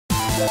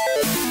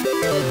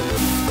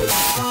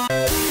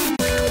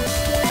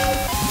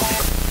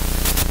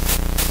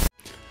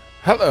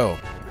Hello,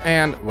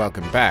 and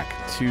welcome back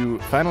to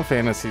Final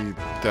Fantasy,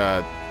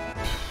 VII?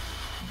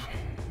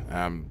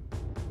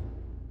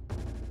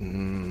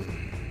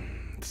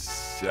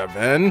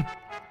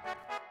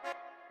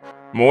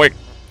 Wait.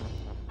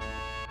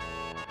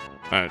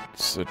 I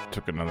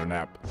took another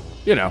nap.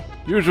 You know,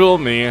 usual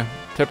me,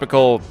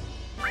 typical,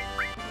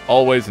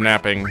 always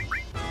napping.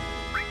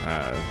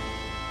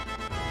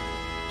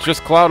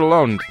 Just Cloud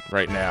alone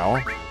right now.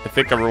 I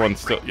think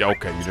everyone's still... Yeah,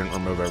 okay, you didn't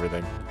remove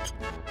everything.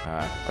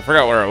 I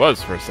forgot where I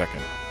was for a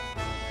second.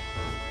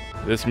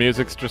 This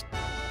music's just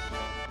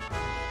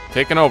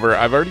taking over.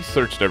 I've already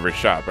searched every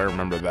shop, I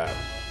remember that.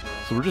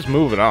 So we're just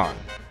moving on.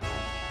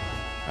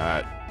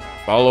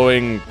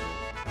 Following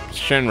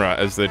Shinra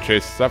as they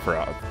chase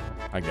Sephiroth,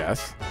 I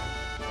guess.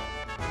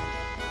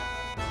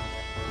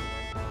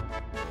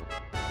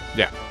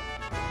 Yeah.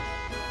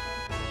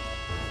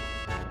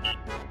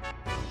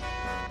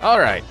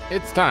 Alright,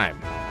 it's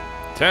time.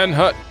 10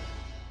 Hut.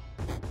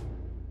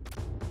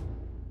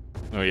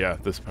 Oh yeah,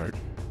 this part.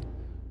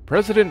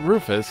 President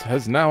Rufus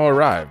has now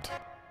arrived.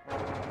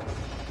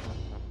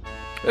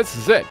 This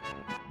is it.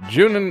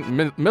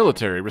 Junin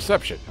military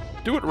reception.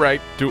 Do it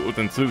right, do it with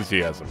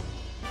enthusiasm.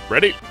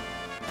 Ready?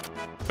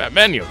 That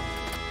menu.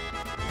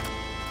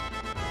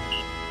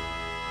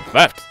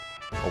 Left.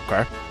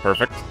 Okay,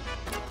 perfect.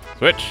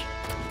 Switch.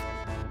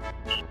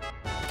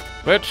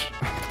 Switch.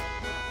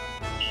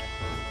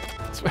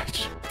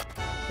 Switch.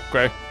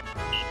 Okay.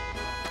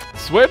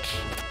 Switch.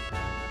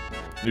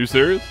 You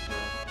serious?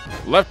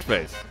 Left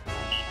face.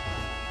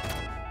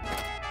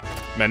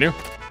 Menu.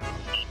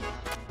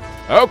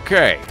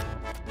 Okay.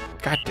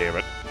 God damn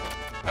it.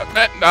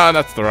 No,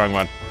 that's the wrong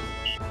one.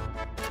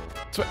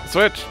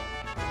 Switch.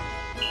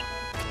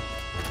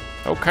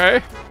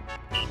 Okay.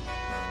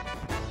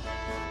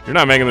 You're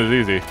not making this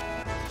easy.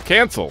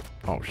 Cancel.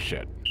 Oh,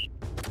 shit.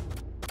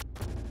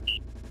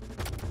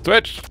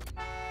 Switch.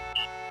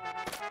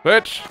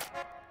 Switch.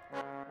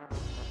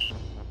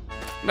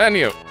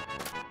 Menu.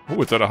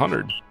 Ooh, it's at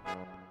 100.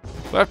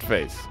 Left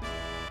face.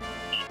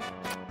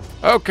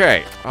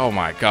 Okay. Oh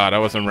my god, I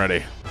wasn't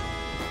ready.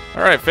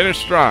 Alright, finish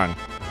strong.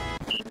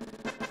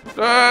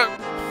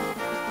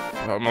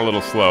 I'm a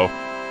little slow.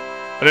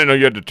 I didn't know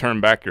you had to turn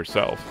back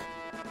yourself.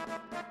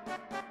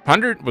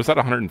 100? Was that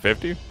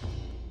 150? Is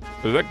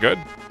that good?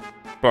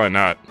 Probably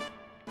not.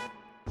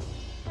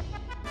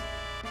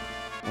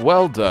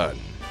 Well done.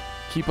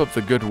 Keep up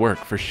the good work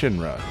for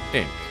Shinra,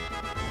 Inc.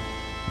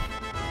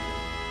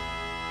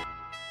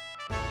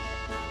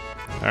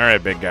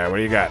 Alright, big guy, what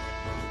do you got?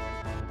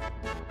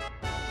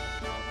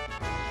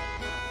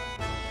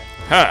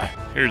 Ha!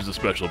 Here's a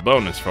special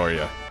bonus for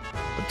you.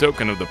 A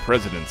token of the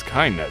President's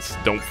kindness.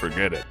 Don't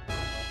forget it.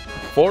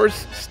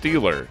 Force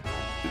Stealer.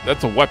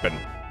 That's a weapon.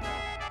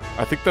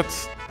 I think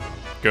that's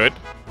good.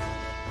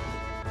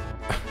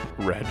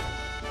 Red.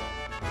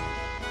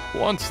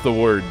 Once the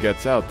word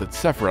gets out that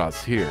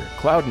Sephiroth's here,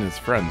 Cloud and his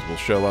friends will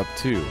show up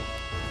too.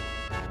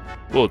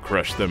 We'll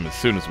crush them as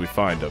soon as we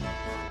find them.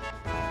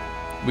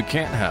 We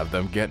can't have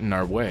them get in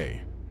our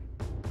way.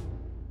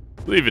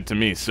 Leave it to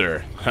me,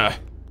 sir. Ha.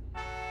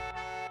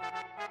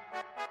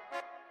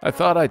 I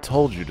thought I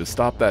told you to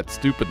stop that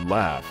stupid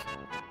laugh.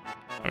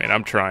 I mean,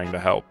 I'm trying to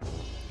help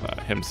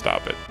him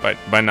stop it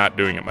by not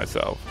doing it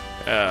myself.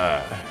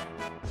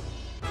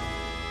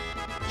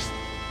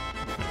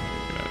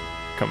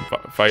 Come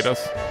fight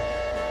us?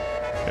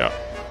 Yeah.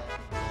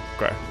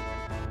 Okay.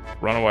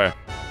 Run away.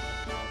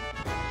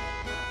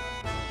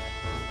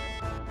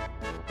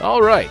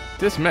 Alright,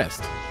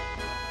 dismissed.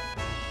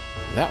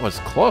 That was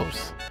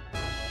close.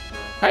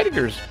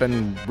 Heidegger's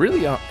been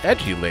really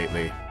edgy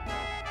lately.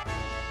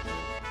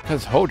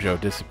 Because Hojo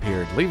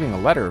disappeared, leaving a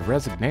letter of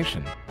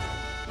resignation.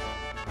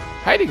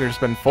 Heidegger's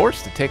been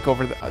forced to take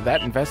over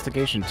that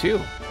investigation too.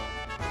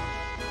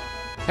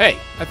 Hey,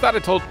 I thought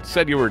I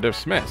said you were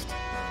dismissed.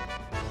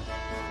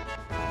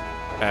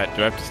 Do I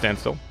have to stand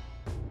still?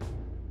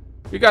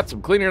 You got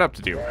some cleaning up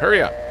to do.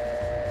 Hurry up.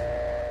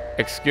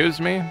 Excuse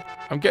me?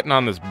 I'm getting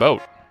on this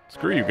boat.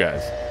 Screw you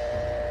guys.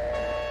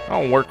 I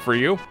don't work for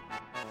you.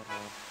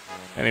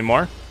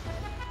 Anymore?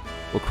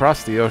 We'll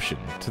cross the ocean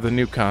to the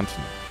new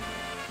continent.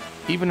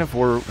 Even if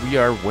we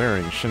are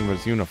wearing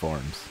Shinra's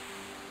uniforms.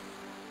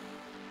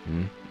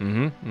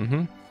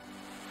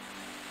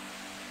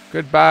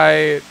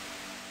 Goodbye,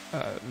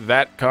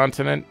 that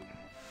continent.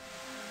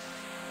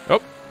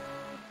 Oh.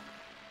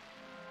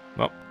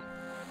 Well,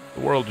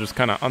 the world just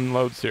kind of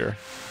unloads here.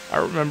 I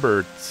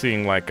remember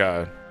seeing like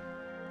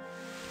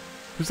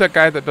who's that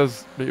guy that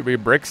does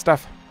break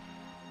stuff?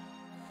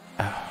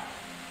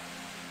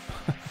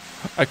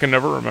 I can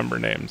never remember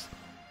names.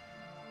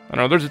 I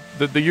know there's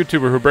the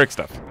YouTuber who breaks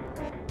stuff.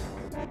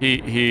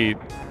 He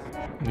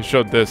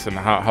showed this and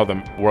how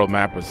the world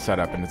map was set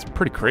up, and it's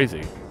pretty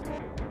crazy.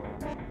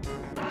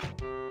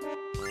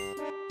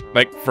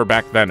 Like, for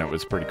back then, it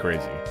was pretty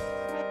crazy.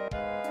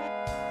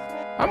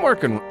 I'm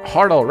working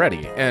hard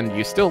already, and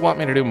you still want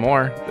me to do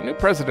more? The new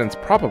president's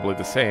probably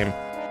the same.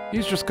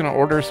 He's just gonna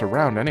order us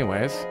around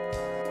anyways.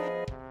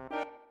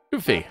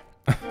 Goofy.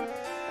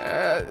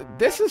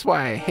 This is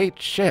why I hate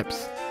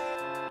ships.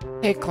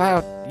 Hey,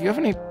 Cloud, you have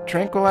any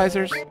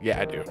tranquilizers? Yeah,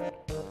 I do.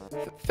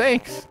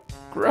 Thanks.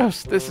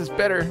 Gross, this is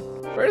bitter.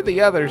 Where are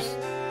the others?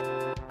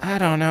 I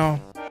don't know.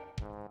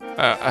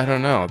 I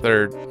don't know.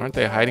 Aren't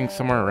they hiding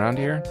somewhere around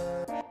here?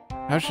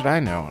 How should I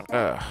know?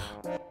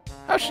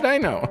 How should I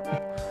know?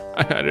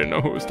 I didn't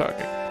know who was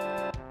talking.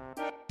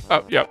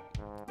 Oh, yep.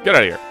 Get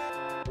out of here.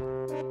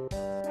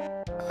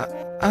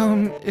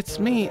 It's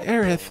me,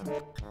 Aerith.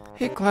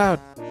 Hey, Cloud,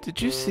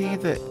 did you see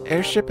the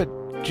airship at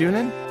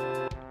Junin?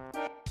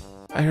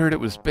 I heard it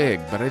was big,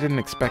 but I didn't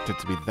expect it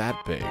to be that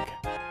big.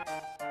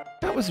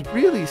 That was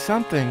really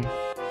something.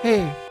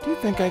 Hey, do you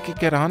think I could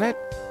get on it?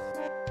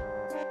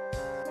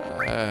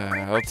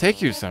 I'll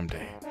take you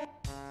someday.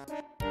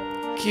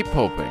 Keep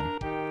hoping.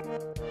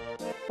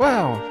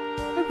 Wow,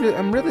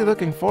 I'm really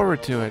looking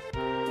forward to it.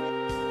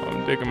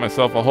 I'm digging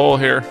myself a hole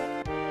here.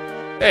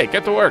 Hey,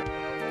 get to work.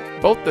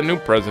 Both the new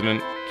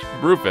president,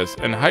 Rufus,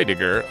 and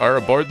Heidegger are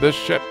aboard this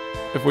ship.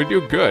 If we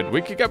do good,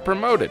 we could get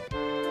promoted.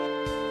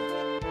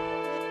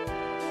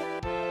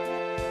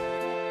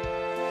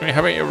 I mean,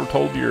 haven't you ever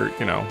told your,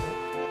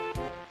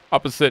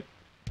 opposite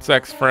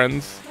sex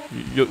friends,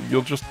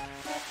 you'll just,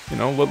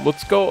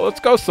 let's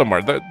go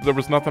somewhere. There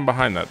was nothing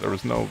behind that. There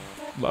was no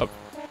love.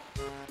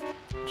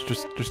 It's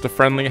just a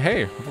friendly,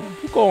 hey,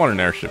 we'll go on an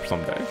airship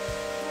someday.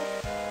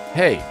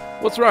 Hey,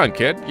 what's wrong,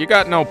 kid? You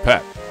got no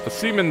pep. A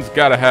seaman's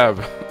gotta have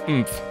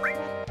oomph.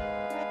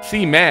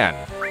 Seaman.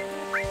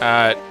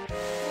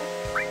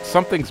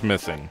 Something's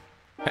missing.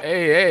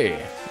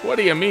 Hey, what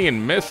do you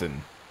mean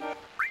missing?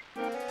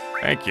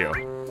 Thank you.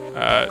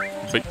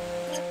 But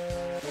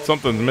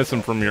something's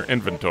missing from your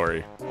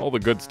inventory. All the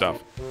good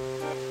stuff.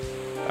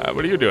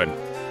 What are you doing?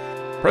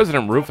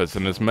 President Rufus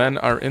and his men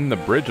are in the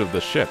bridge of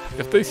the ship.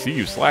 If they see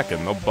you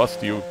slacking, they'll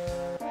bust you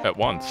at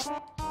once.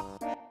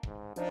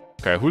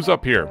 Okay, who's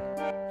up here?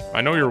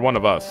 I know you're one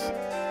of us.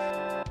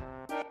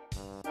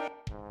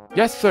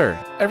 Yes, sir.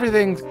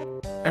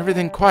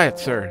 Everything quiet,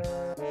 sir.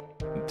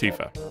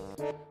 Tifa.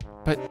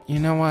 But you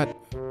know what?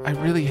 I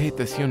really hate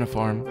this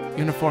uniform.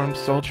 Uniform,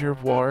 soldier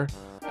of war.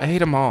 I hate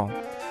them all.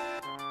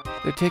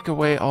 They take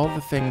away all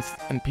the things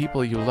and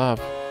people you love.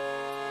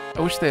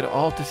 I wish they'd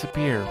all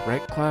disappear,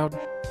 right, Cloud?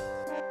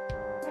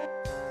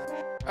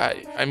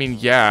 I mean,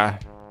 yeah.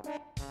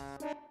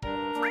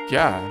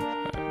 Yeah.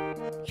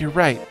 You're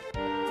right.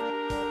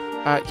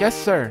 Yes,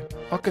 sir.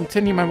 I'll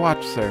continue my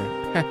watch, sir.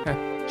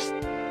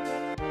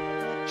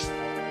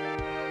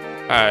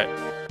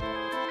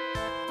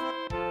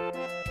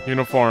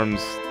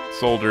 Uniforms,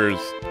 soldiers,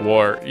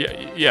 war.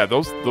 Yeah,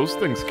 those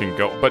things can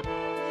go, but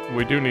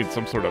we do need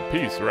some sort of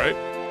peace, right?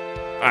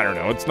 I don't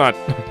know. It's not.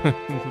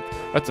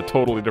 That's a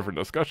totally different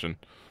discussion.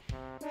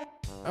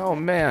 Oh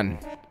man,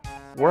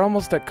 we're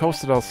almost at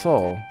Costa del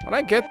Sol. When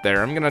I get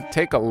there, I'm gonna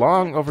take a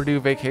long overdue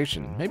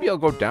vacation. Maybe I'll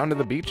go down to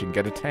the beach and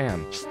get a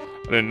tan.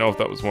 I didn't know if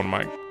that was one of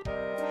my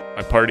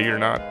party or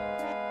not.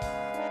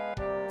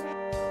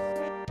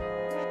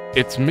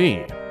 It's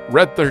me,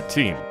 Red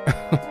 13.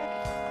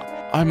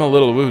 I'm a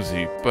little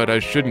woozy, but I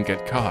shouldn't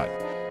get caught.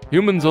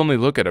 Humans only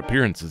look at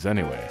appearances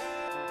anyway.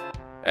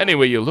 Any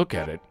way you look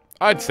at it,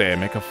 I'd say I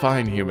make a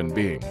fine human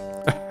being.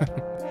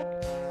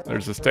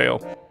 There's his tail.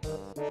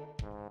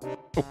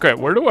 Okay,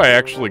 where do I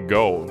actually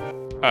go?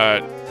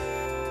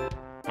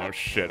 Oh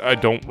shit, I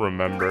don't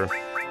remember.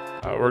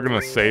 We're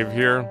gonna save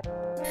here.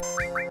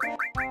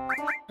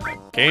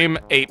 Game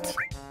 8.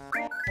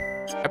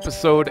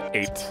 Episode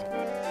 8.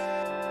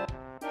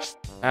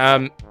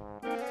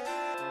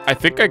 I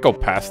think I go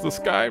past this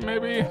guy,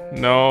 maybe?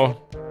 No.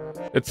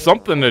 It's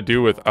something to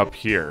do with up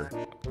here.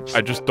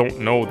 I just don't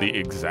know the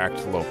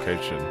exact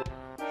location.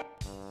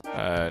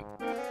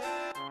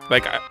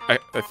 Like, I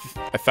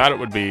thought it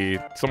would be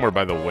somewhere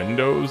by the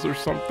windows or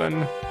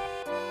something.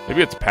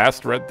 Maybe it's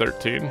past Red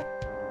 13.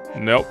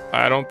 Nope,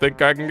 I don't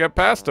think I can get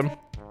past him.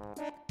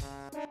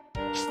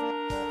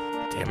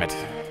 Damn it.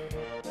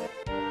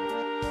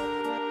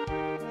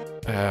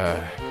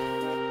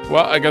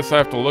 Well, I guess I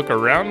have to look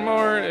around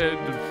more.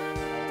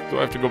 Do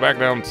I have to go back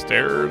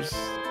downstairs?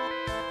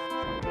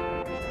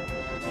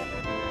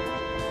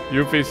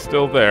 Yuffie's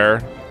still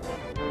there.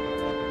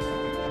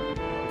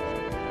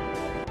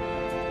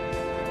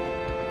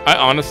 I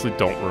honestly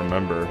don't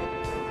remember.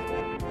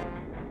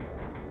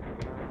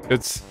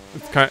 It's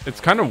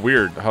kind of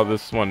weird how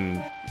this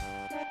one,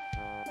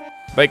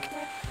 like,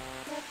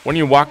 when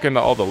you walk into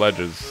all the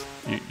ledges,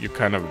 you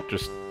kind of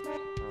just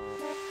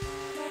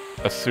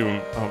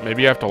assume, oh,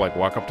 maybe you have to like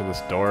walk up to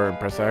this door and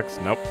press X.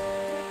 Nope.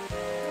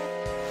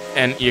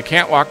 And you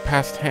can't walk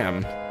past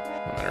him, no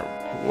matter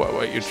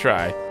what you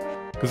try,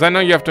 because I know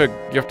you have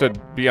to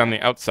be on the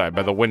outside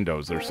by the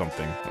windows or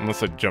something.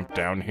 Unless I jump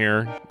down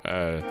here,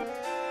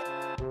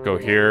 go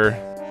here,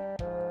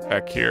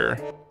 back here.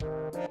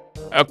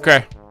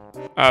 Okay.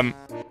 All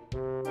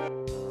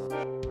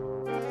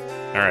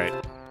right.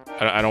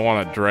 I don't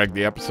want to drag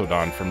the episode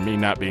on for me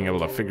not being able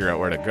to figure out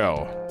where to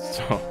go.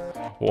 So,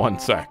 one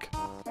sec.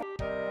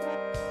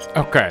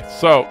 Okay,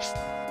 so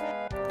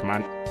come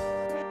on.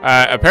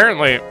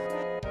 Apparently,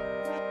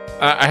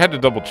 I had to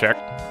double check,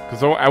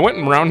 because I went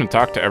around and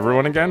talked to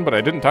everyone again, but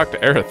I didn't talk to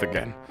Aerith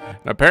again.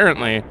 And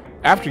apparently,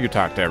 after you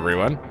talk to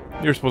everyone,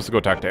 you're supposed to go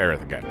talk to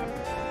Aerith again.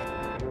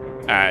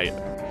 I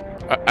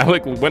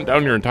like went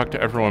down here and talked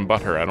to everyone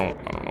but her. I don't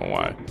know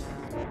why.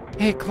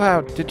 Hey,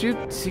 Cloud, did you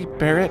see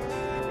Barrett?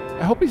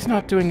 I hope he's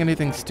not doing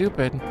anything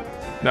stupid.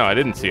 No, I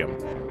didn't see him.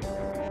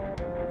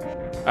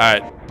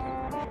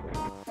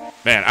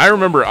 Man, I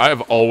remember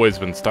I've always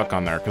been stuck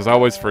on there, because I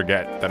always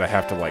forget that I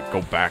have to, like,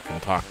 go back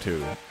and talk to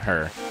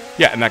her.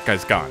 Yeah, and that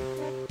guy's gone.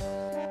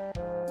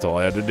 That's all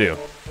I had to do.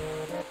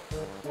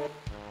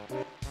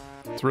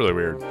 It's really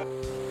weird.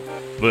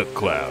 Look,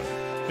 Cloud.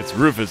 It's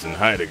Rufus and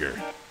Heidegger.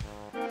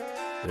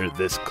 They're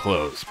this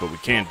close, but we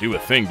can't do a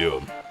thing to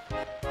them.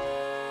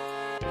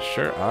 They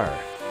sure are.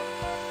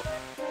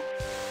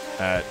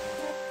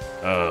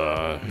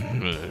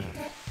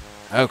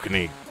 How can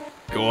he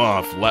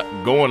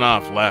going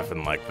off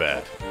laughing like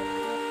that?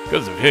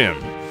 Because of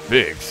him,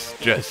 Biggs,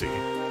 Jesse,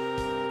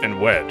 and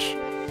Wedge.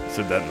 I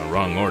said that in the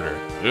wrong order.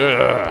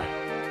 Ugh.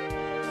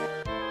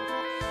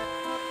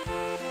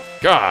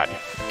 God,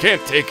 I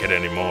can't take it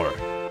anymore.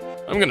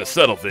 I'm gonna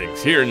settle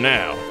things here and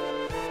now.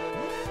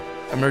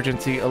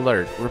 Emergency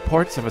alert.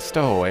 Reports of a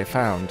stowaway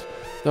found.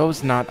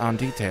 Those not on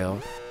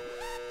detail.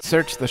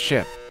 Search the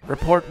ship.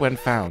 Report when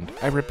found.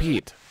 I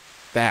repeat.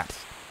 That.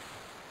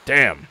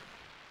 Damn.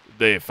 Did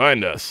they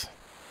find us?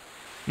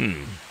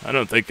 I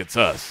don't think it's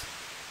us.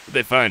 Did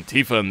they find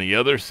Tifa and the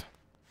others?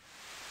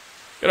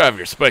 Get off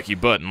your spiky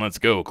butt and let's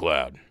go,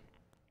 Cloud.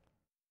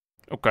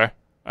 Okay.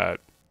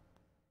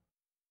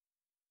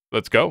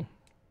 Let's go.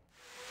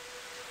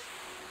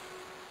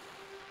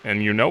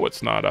 And you know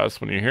it's not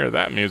us when you hear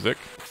that music.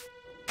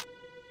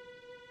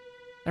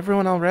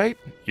 Everyone all right?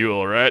 You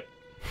all right?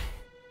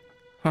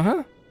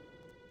 Huh?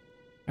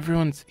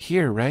 Everyone's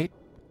here, right?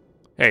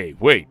 Hey,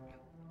 wait.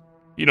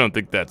 You don't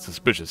think that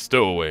suspicious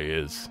stowaway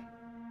is...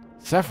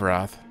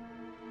 Sephiroth?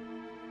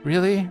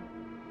 Really?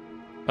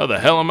 How the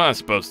hell am I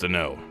supposed to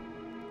know?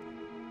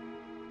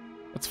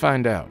 Let's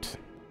find out.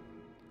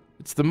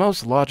 It's the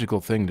most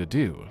logical thing to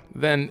do.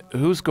 Then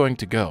who's going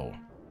to go?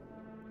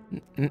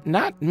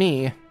 Not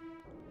me.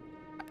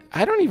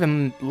 I don't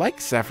even like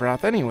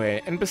Sephiroth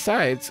anyway, and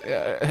besides...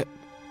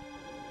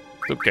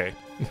 It's okay.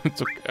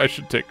 It's okay. I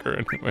should take her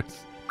anyways.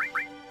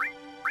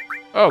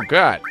 Oh,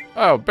 God.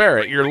 Oh,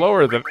 Barrett, you're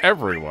lower than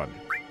everyone.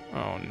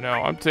 Oh, no.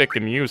 I'm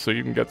taking you so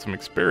you can get some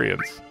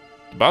experience.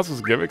 Do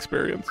bosses give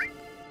experience?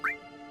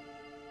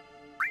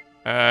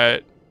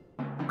 Aerith?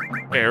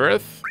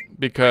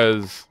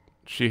 Because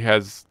she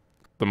has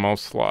the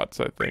most slots,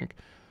 I think.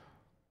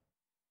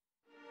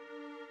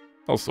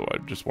 Also, I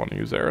just want to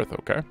use Aerith,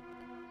 okay?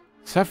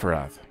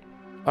 Sephiroth.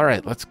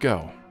 Alright, let's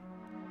go.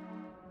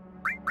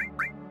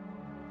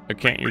 I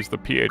can't use the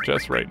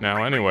PHS right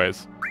now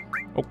anyways.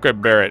 Okay,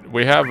 Barrett,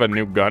 we have a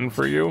new gun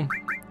for you.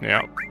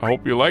 Yeah, I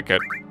hope you like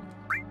it.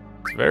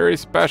 It's very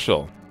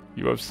special.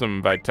 You have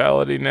some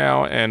vitality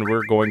now, and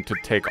we're going to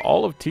take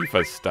all of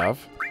Tifa's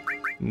stuff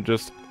and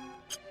just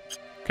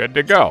good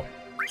to go.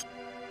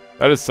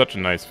 That is such a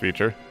nice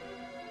feature.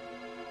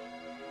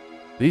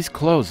 These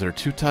clothes are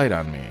too tight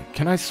on me.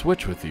 Can I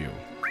switch with you?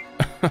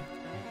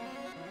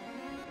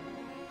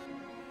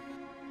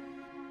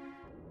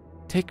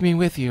 Take me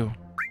with you.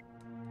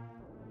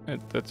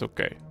 That's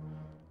okay.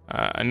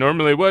 I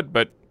normally would,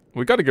 but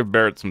we gotta give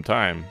Barrett some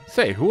time.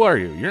 Say, who are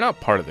you? You're not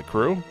part of the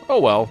crew. Oh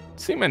well,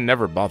 seamen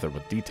never bother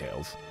with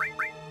details.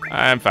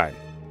 I'm fine.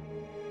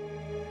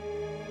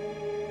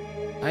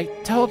 I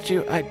told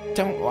you I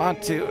don't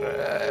want to.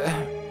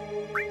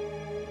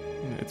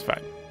 It's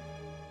fine.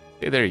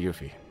 Hey there,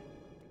 Yuffie.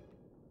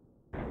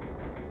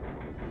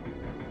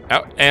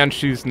 Oh, and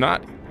she's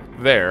not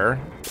there.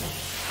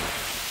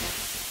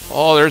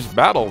 Oh, there's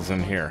battles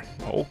in here.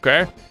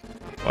 Okay.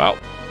 Well,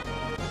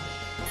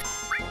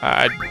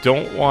 I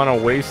don't want to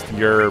waste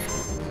your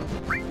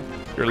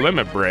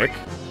limit break.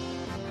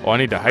 Oh, I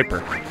need to hyper.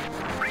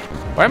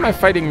 Why am I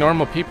fighting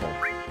normal people?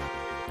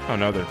 Oh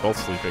no, they're both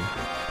sleeping.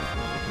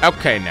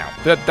 Okay, now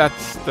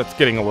that's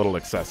getting a little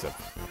excessive.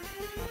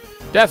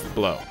 Death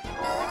blow.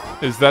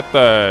 Is that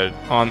the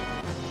on?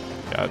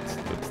 Yeah, it's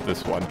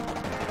this one.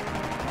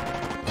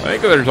 I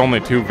think there's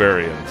only 2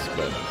 variants,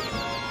 but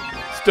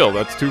still,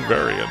 that's 2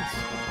 variants.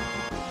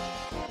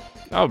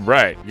 All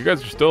right, you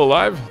guys are still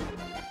alive?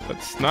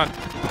 That's not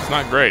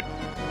great.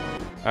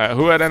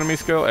 Who had enemy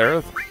skill?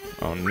 Aerith?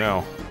 Oh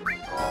no.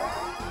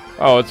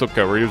 Oh, it's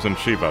okay. We're using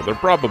Shiva. They're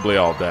probably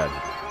all dead.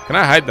 Can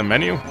I hide the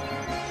menu?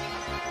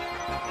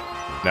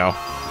 No.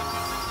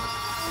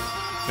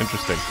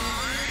 Interesting.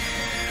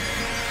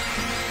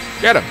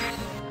 Get him.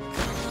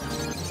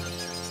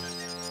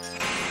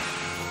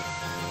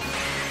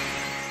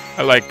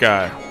 I like,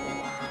 can't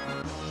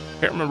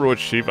remember which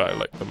Shiva I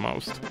like the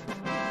most.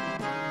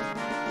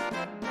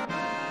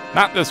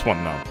 Not this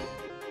one, though.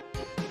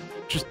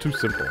 Just too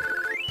simple.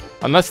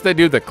 Unless they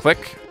do the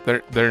click,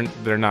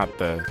 they're not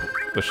the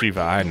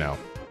Shiva I know.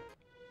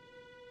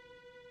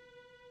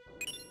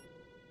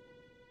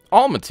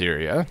 All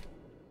materia.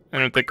 I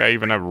don't think I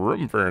even have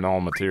room for an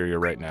all materia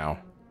right now.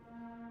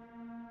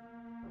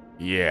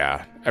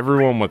 Yeah,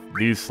 everyone with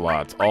these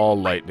slots, all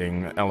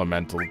lightning,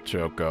 elemental,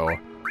 choco,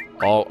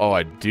 all. Oh,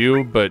 I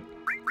do, but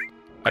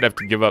I'd have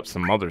to give up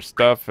some other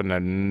stuff, and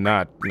I'm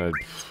not.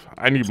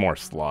 I need more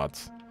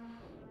slots.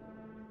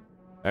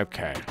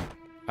 Okay.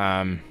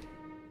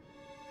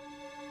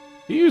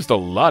 He used a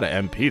lot of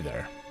MP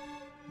there.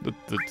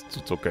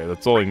 It's okay.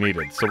 That's all he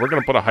needed. So we're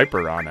gonna put a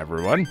hyper on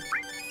everyone.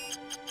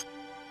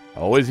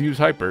 Always use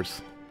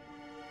hypers.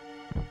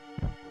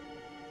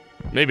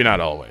 Maybe not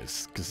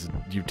always, because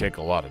you take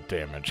a lot of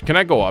damage. Can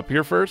I go up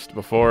here first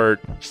before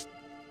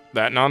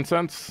that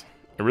nonsense?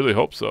 I really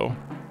hope so.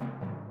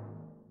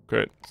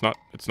 Okay,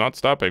 it's not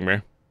stopping me.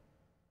 Am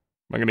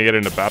I gonna get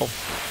into battle?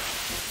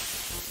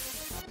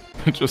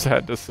 I just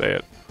had to say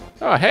it.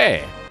 Oh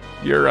hey,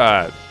 you're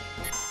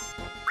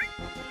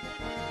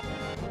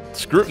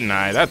Scrutiny.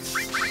 That's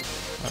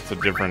a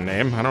different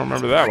name. I don't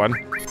remember that one.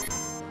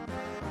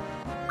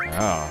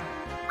 Oh.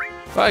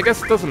 Well, I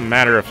guess it doesn't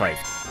matter if I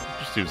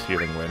just use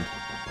Healing Wind.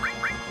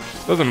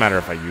 Doesn't matter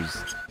if I use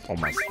all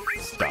my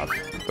stuff.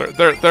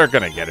 They're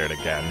gonna get it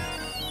again.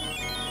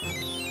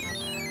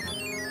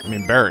 I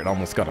mean, Barrett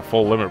almost got a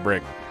full limit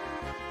break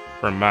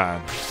from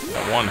that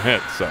one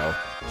hit, so.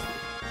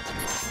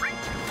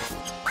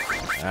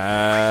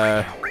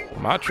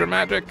 Matra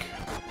Magic.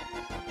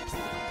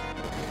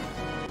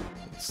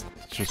 It's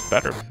just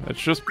better. It's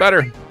just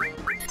better.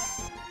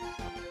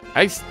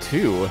 Ice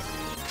 2.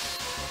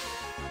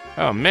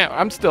 Oh man,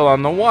 I'm still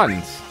on the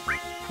ones.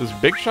 Does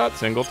Big Shot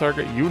single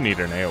target? You need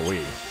an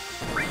AoE.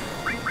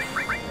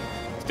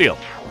 Steal.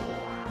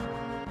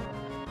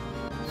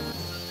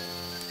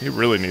 He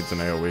really needs an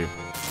AoE.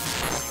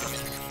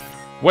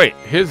 Wait,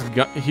 his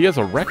gun, he has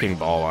a Wrecking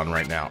Ball on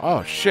right now.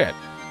 Oh shit.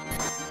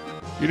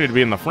 You need to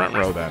be in the front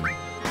row then.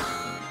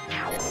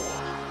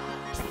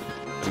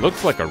 It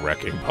looks like a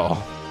Wrecking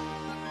Ball.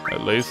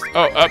 At least.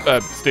 Oh,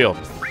 steal.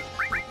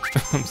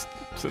 I'm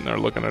sitting there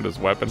looking at his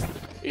weapon.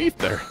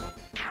 Ether.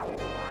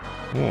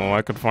 Oh,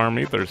 I could farm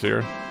ethers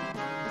here.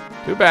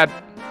 Too bad.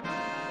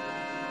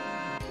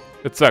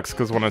 It sucks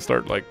because when I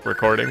start like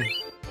recording,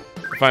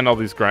 I find all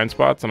these grind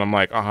spots and I'm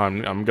like,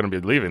 I'm gonna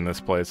be leaving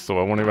this place, so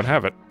I won't even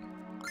have it.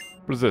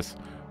 What is this?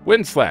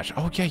 Wind Slash.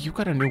 Oh yeah, you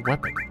got a new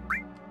weapon.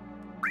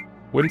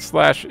 Wind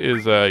Slash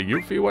is a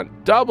Yuffie one.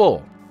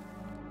 Double.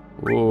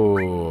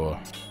 Ooh.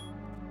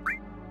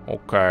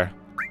 Okay.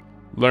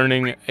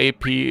 Learning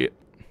AP. You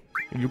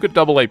could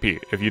double AP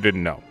if you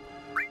didn't know,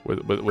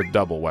 with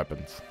double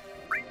weapons.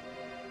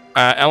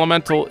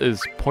 Elemental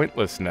is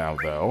pointless now,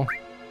 though.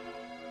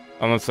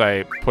 Unless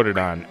I put it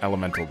on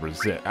Elemental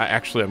Resist.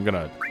 Actually, I'm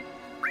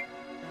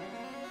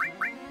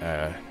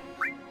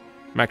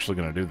actually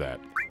gonna do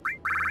that.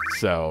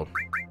 So...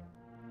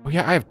 Oh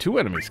yeah, I have 2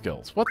 enemy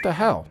skills. What the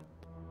hell?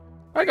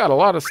 I got a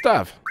lot of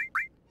stuff.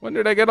 When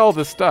did I get all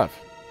this stuff?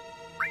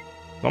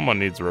 Someone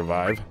needs a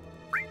revive.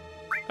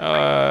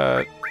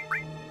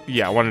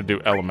 Yeah, I want to do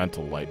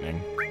Elemental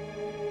Lightning.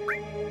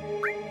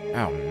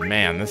 Oh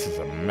man, this is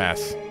a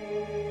mess.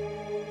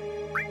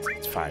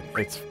 It's fine.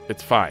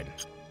 It's fine.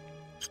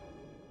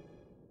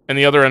 And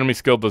the other enemy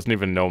skill doesn't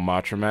even know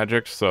Matra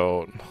Magic,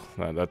 so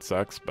that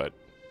sucks, but...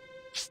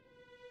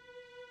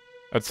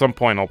 At some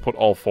point, I'll put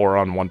all 4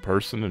 on one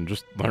person and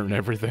just learn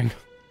everything.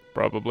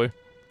 Probably.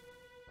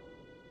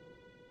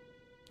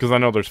 Because I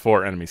know there's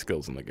 4 enemy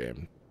skills in the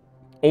game.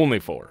 Only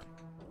 4.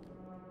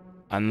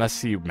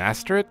 Unless you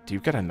master it? Do you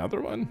get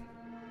another one?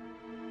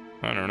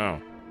 I don't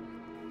know.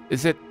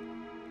 Is it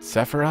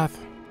Sephiroth?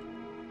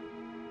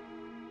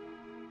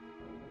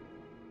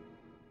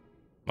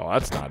 Well,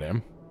 that's not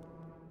him.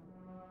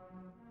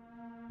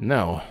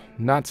 No,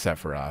 not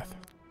Sephiroth.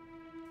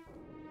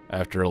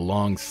 After a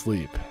long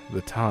sleep,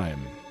 the time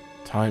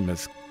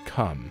has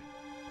come.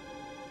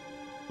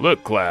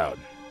 Look, Cloud.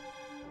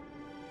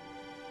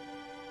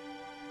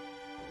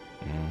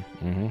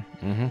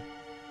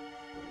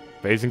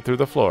 Phasing through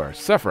the floor.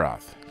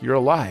 Sephiroth, you're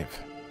alive.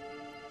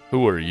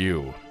 Who are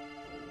you?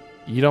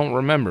 You don't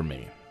remember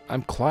me.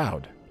 I'm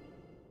Cloud.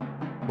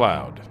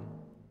 Cloud.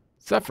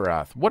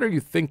 Sephiroth, what are you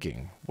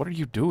thinking? What are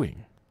you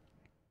doing?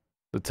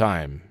 The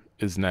time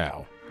is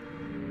now.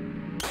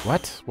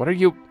 What? What are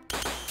you...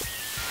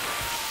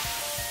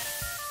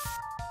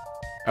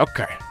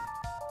 Okay.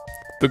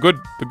 The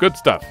good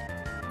stuff.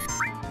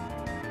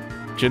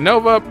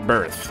 Genova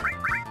Birth.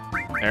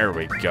 There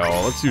we go.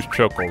 Let's use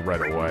Choco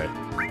right away.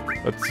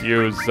 Let's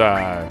use,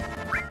 Bio?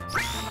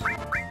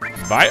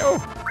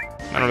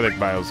 I don't think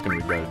Bio's gonna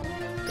be good.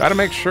 Gotta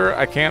make sure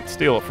I can't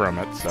steal it from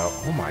it, so...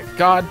 Oh my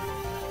god.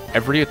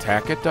 Every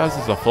attack it does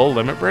is a full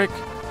limit break?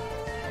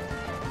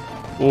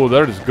 Oh,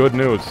 that is good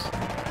news.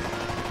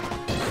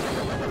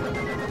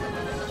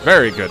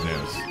 Very good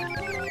news.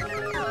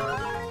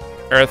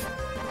 Earth.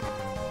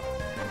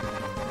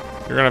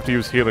 You're gonna have to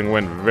use Healing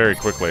Wind very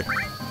quickly.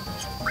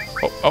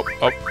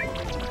 Oh.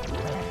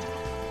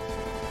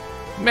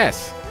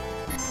 Miss.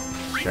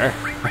 Sure.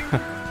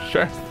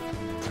 Sure.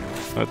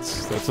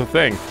 That's a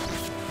thing.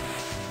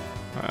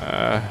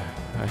 I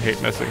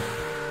hate missing.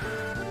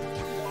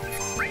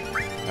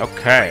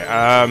 Okay,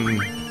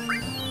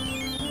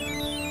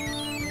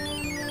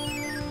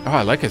 oh,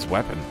 I like his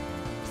weapon.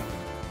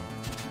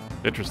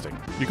 Interesting.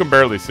 You can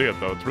barely see it,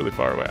 though. It's really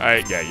far away.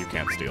 Yeah, you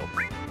can't steal.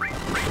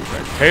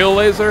 Okay. Tail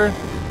laser.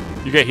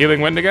 You get healing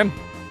wind again?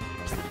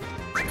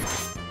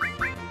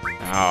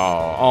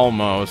 Oh,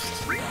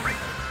 almost.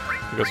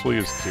 I guess we'll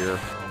use cure.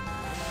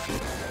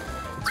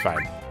 It's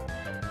fine.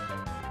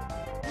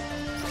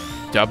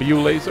 W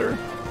laser?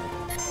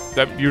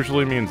 That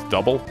usually means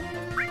double.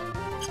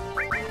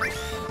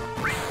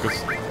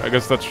 I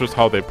guess that's just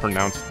how they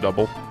pronounce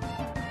double.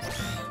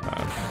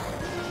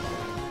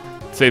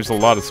 Saves a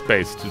lot of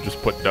space to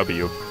just put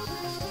W.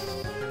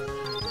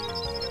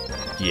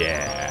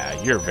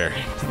 Yeah, you're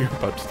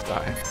about to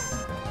die.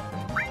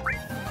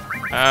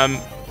 I'm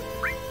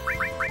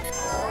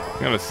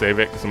gonna save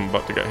it because I'm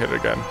about to get hit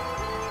again.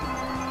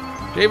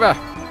 Jiva!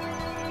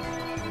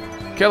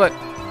 Kill it!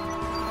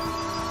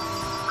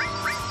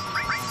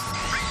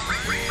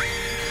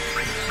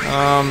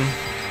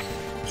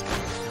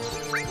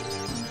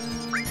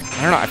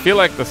 I don't know, I feel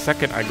like the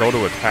second I go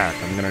to attack,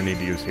 I'm gonna need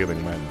to use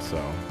Healing Wind,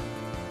 so...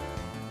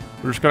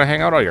 We're just gonna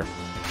hang out all year.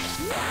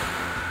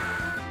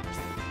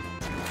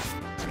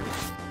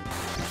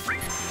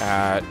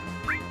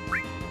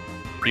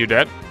 You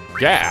dead?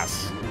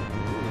 Gas!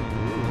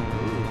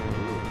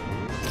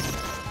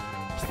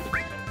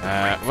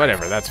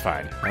 Whatever, that's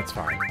fine. That's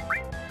fine.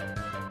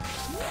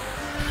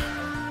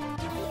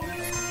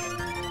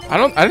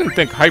 I didn't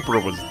think Hyper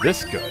was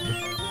this good.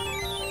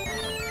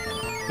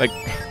 Like,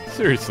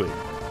 seriously.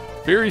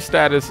 Fury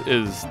status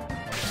is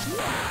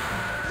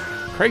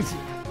crazy.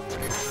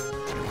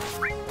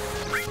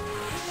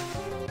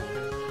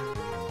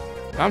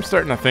 I'm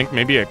starting to think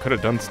maybe I could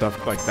have done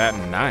stuff like that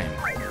in 9.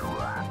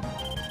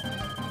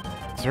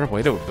 Is there a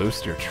way to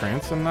boost your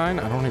trance in 9?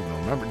 I don't even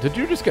remember. Did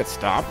you just get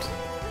stopped?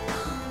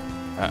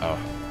 Uh-oh.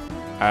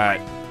 I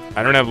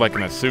don't have like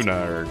an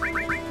Asuna or...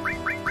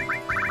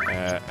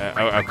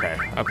 oh, okay.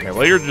 Okay,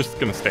 well you're just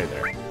gonna stay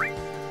there.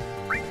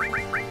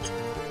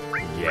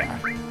 Yeah.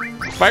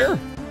 Fire!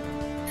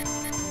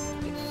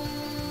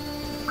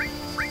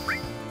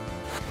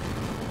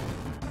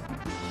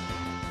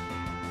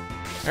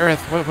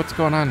 Aerith, what's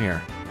going on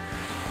here?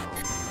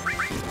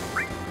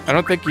 I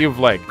don't think you've,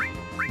 like,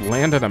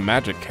 landed a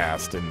magic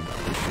cast in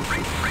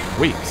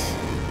weeks.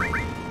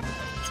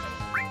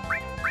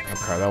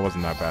 Okay, that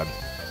wasn't that bad.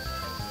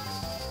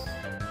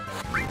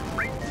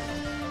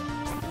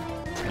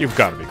 You've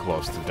got to be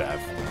close to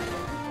death.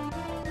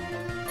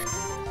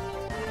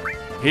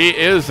 He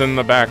is in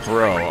the back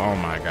row. Oh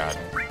my god.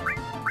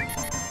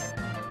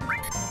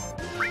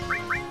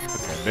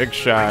 Okay, big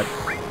shot.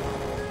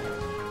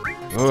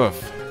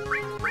 Oof.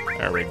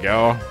 There we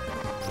go.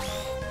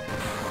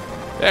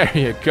 There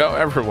you go.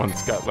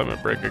 Everyone's got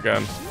limit break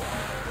again.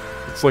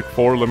 It's like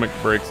 4 limit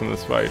breaks in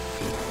this fight.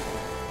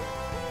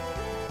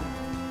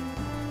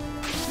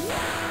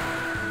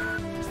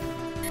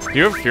 Do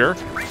you have cure?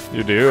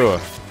 You do.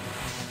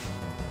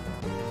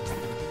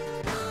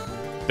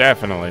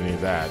 Definitely need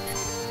that.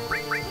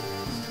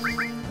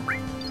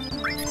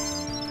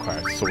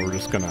 Okay, so we're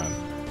just gonna...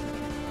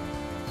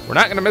 We're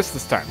not gonna miss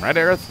this time, right,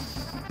 Aerith?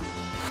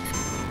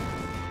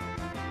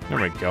 There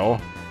we go.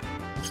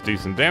 It's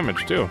decent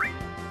damage, too.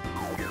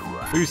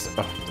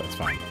 Oh, that's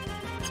fine.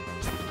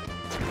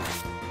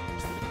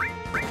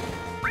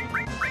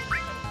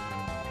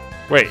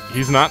 Wait,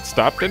 he's not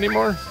stopped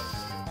anymore?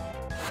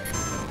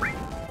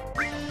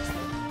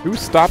 He was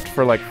stopped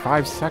for like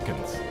 5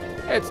 seconds.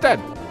 Hey, it's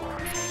dead.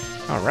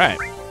 Alright.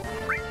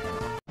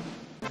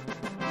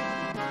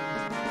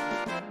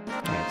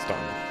 Oh, it's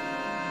done.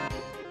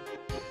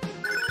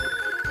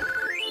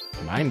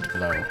 Mind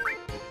blow.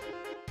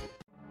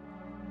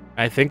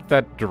 I think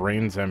that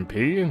drains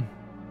MP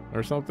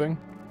or something.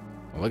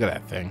 Oh, look at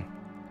that thing.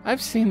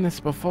 I've seen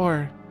this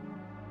before.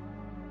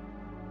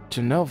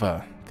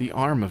 Genova, the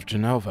arm of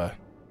Genova.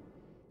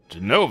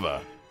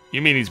 Genova?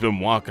 You mean he's been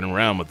walking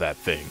around with that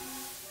thing?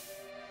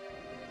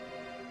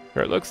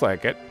 Sure, it looks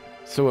like it.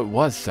 So it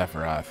was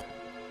Sephiroth.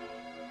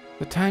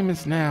 The time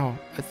is now.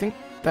 I think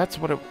that's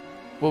what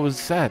was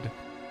said.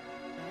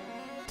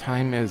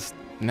 Time is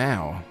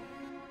now.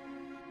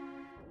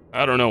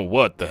 I don't know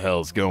what the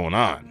hell's going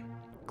on.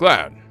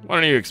 Cloud, why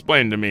don't you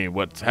explain to me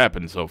what's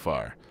happened so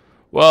far?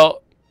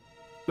 Well,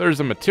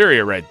 there's a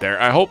materia right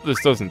there. I hope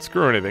this doesn't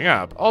screw anything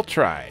up. I'll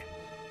try.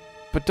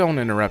 But don't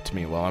interrupt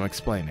me while I'm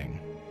explaining.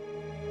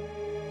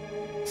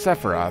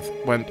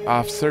 Sephiroth went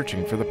off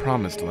searching for the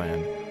Promised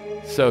Land,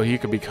 so he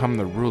could become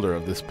the ruler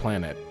of this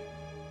planet.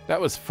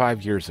 That was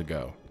 5 years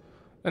ago.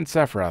 Then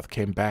Sephiroth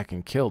came back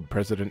and killed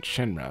President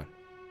Shinra.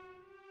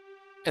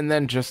 And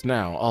then just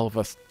now, all of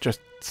us just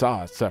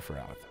saw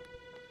Sephiroth.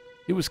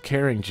 He was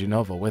carrying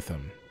Genova with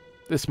him.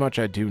 This much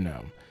I do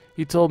know.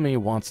 He told me he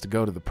wants to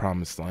go to the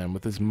Promised Land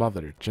with his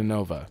mother,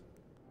 Genova.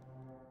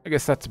 I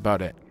guess that's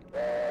about it.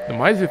 Then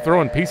why is he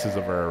throwing pieces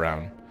of her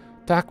around?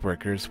 Dock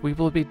workers, we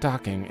will be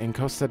docking in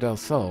Costa del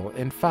Sol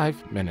in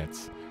 5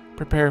 minutes.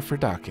 Prepare for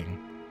docking.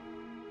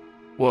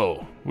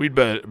 Whoa, we'd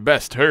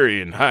best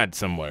hurry and hide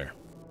somewhere.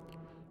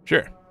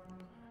 Sure.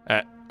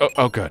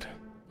 Oh, good.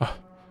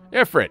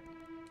 Ifrit!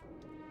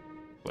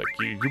 Like,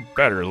 you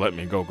better let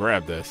me go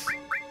grab this.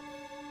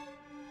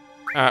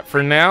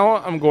 For now,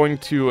 I'm going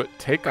to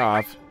take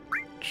off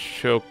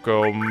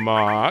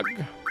Chocomog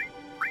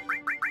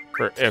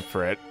for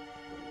Ifrit.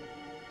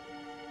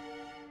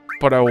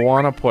 But I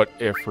want to put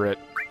Ifrit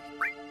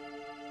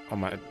on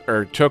my,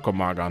 or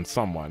Chocomog on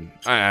someone.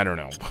 I don't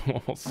know.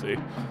 We'll see.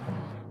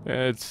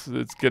 It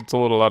gets a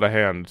little out of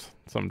hand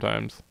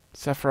sometimes.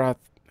 Sephiroth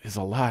is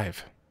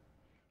alive.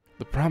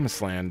 The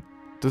Promised Land,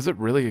 does it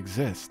really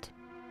exist?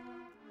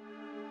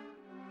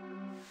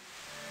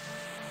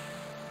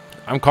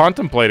 I'm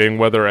contemplating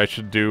whether I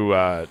should do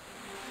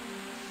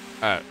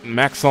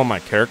max all my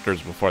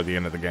characters before the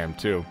end of the game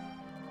too,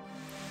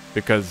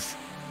 because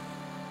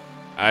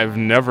I've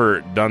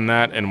never done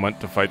that and went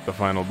to fight the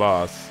final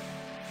boss,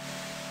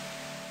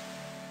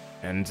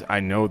 and I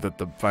know that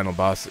the final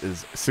boss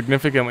is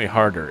significantly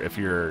harder if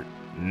you're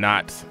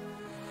not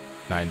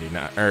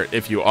 99, or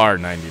if you are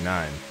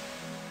 99.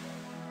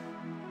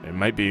 It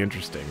might be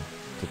interesting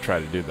to try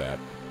to do that.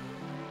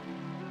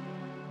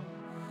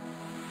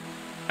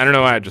 I don't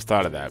know why I just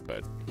thought of that,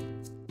 but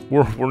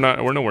we're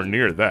nowhere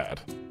near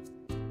that.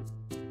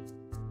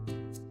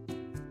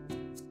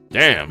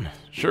 Damn,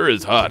 sure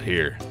is hot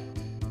here.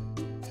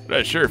 But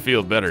I sure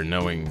feel better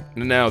knowing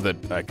now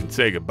that I can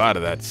say goodbye to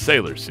that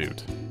sailor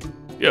suit.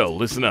 Yo,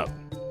 listen up.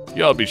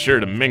 Y'all be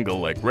sure to mingle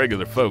like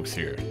regular folks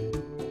here.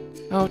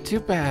 Oh, too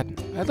bad.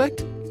 I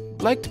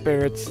liked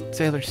Barrett's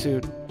sailor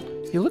suit.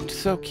 He looked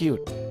so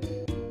cute.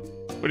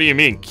 What do you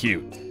mean,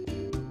 cute?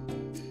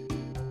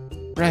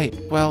 Right,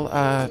 well,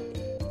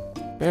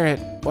 Barrett,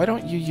 why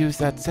don't you use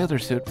that sailor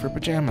suit for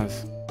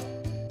pajamas?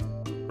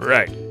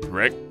 Right,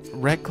 Rick?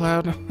 Red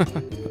Cloud?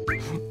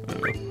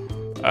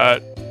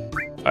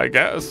 I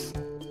guess.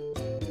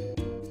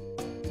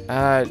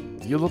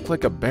 You look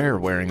like a bear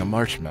wearing a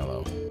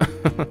marshmallow.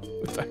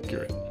 That's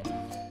accurate.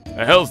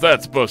 The hell's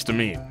that supposed to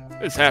mean?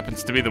 This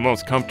happens to be the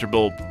most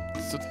comfortable,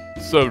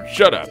 so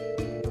shut up.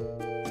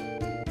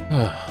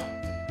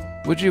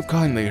 Would you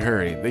kindly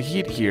hurry? The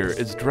heat here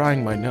is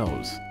drying my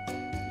nose.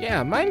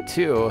 Yeah, mine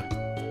too.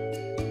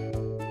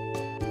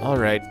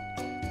 Alright,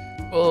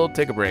 we'll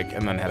take a break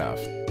and then head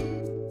off.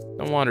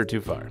 Don't wander too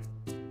far.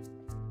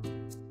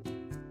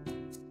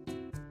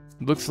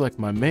 Looks like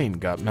my mane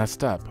got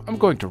messed up. I'm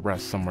going to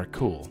rest somewhere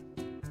cool.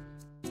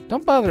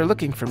 Don't bother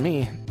looking for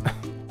me.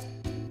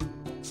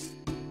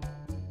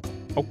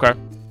 Okay.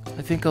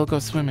 I think I'll go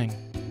swimming.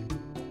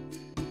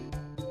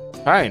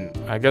 Fine,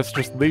 I guess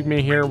just leave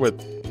me here with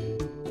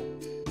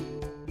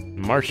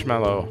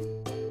Marshmallow.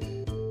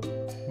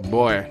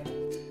 Boy,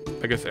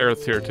 I guess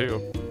Aerith's here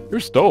too. You're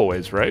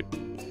stowaways, right?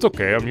 It's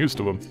okay, I'm used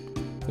to them.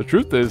 The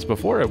truth is,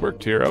 before I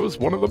worked here, I was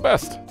one of the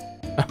best.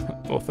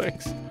 Well,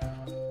 thanks.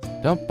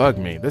 Don't bug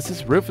me. This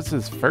is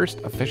Rufus's first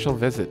official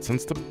visit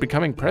since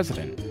becoming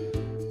president.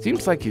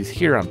 Seems like he's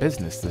here on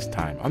business this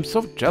time. I'm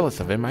so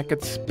jealous of him I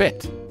could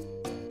spit.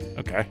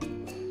 Okay.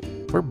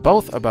 We're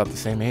both about the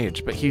same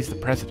age, but he's the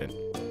president.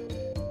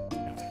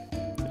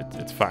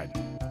 It's fine.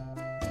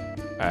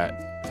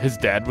 His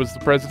dad was the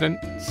president,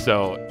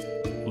 so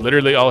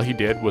literally all he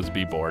did was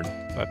be born.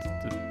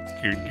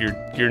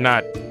 You're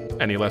not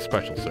any less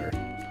special, sir.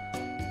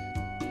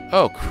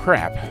 Oh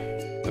crap!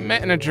 The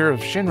manager of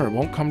Shinra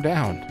won't come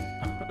down.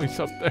 He's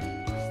up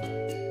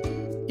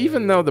there.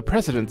 Even though the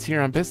president's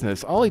here on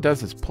business, all he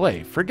does is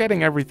play,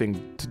 forgetting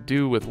everything to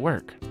do with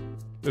work.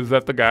 Is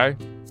that the guy?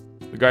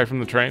 The guy from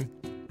the train?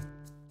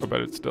 I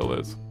bet it still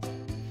is.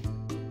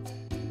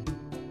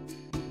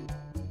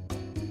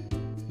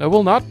 I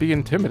will not be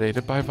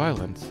intimidated by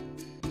violence.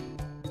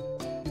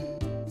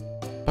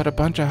 But a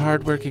bunch of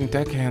hard-working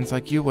deckhands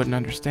like you wouldn't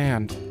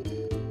understand.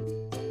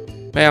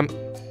 Ma'am,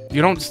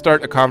 you don't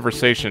start a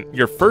conversation,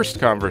 your first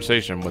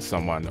conversation with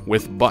someone,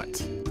 with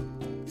but.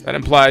 That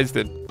implies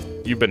that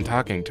you've been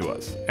talking to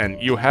us,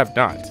 and you have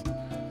not.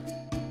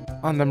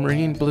 On the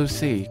marine blue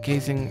sea,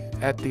 gazing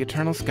at the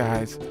eternal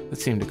skies that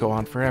seem to go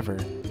on forever,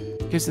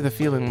 gives you the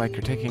feeling like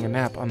you're taking a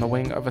nap on the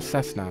wing of a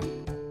Cessna.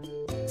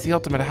 It's the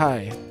ultimate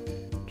high.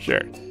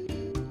 Sure.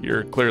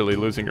 You're clearly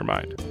losing your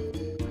mind.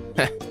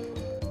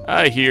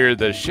 I hear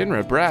the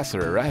Shinra brass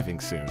are arriving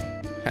soon.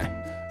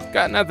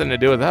 Got nothing to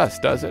do with us,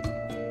 does it?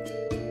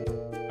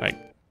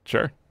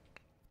 Sure.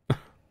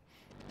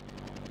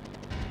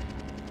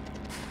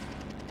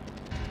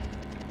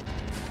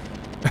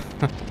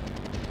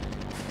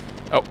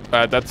 Oh,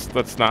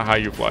 that's not how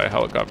you fly a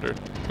helicopter.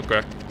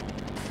 Okay.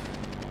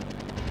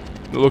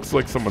 It looks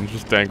like someone's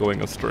just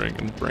dangling a string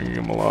and bringing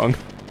him along.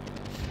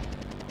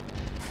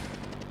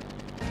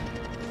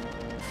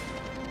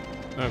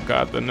 Oh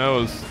god, the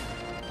nose.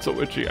 It's so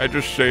itchy. I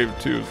just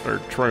shaved too, or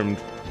trimmed,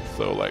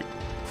 so like.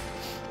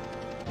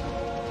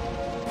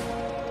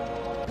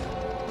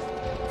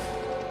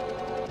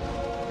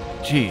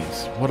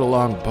 Jeez, what a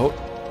long boat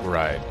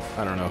ride.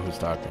 I don't know who's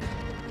talking.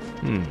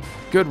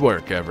 Good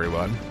work,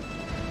 everyone.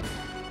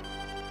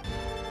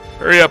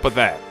 Hurry up with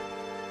that.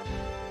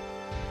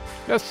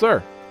 Yes,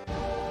 sir.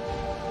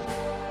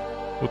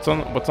 What's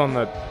on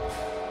that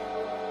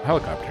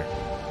helicopter?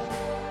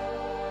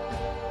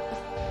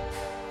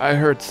 I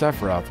heard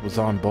Sephiroth was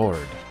on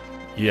board.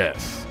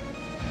 Yes.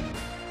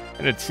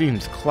 And it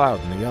seems Cloud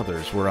and the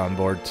others were on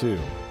board too.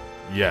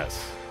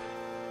 Yes.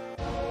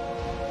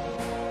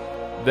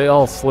 They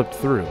all slipped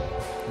through.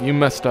 You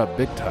messed up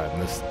big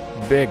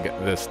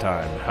this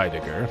time,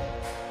 Heidegger.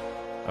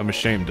 I'm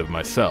ashamed of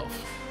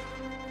myself.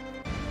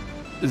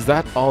 Is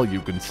that all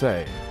you can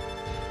say?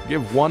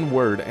 Give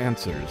one-word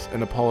answers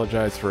and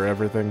apologize for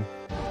everything.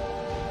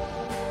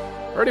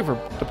 Ready for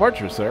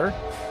departure, sir.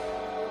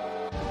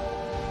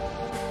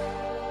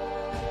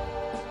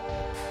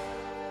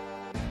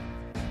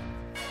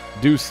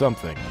 Do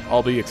something.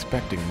 I'll be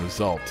expecting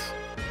results.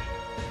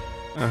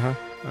 Look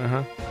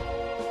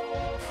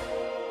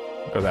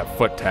at that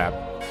foot tap.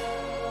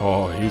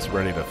 Oh, he's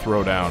ready to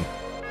throw down.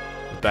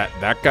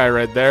 That guy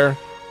right there.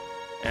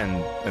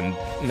 And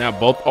now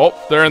both... Oh,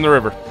 they're in the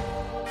river.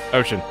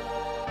 Ocean.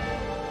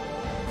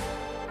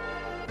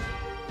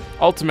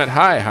 Ultimate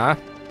high, huh?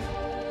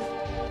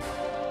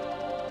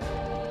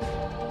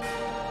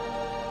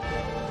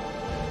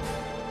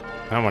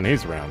 Not when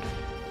he's around.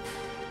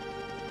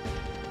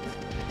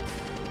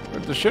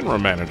 Where'd the Shinra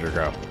manager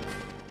go?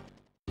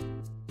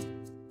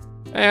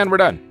 And we're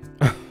done.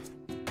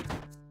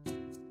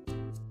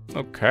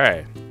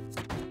 Okay.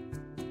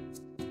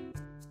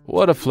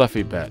 What a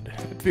fluffy bed.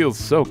 It feels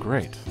so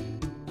great.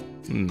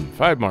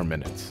 5 more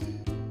minutes.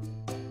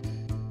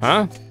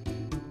 Huh?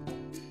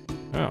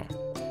 Oh.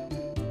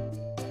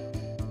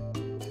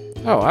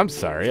 Oh, I'm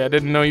sorry. I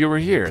didn't know you were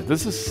here.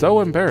 This is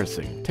so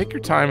embarrassing. Take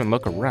your time and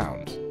look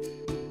around.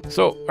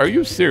 So, are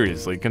you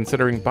seriously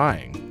considering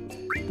buying?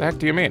 The heck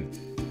do you mean?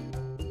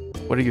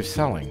 What are you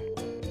selling?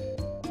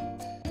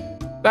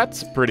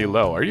 That's pretty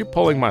low. Are you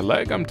pulling my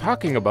leg? I'm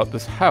talking about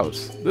this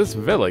house. This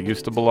villa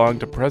used to belong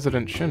to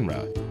President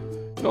Shinra.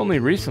 It only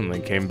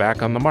recently came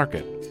back on the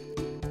market.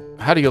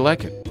 How do you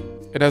like it?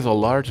 It has a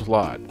large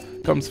lot,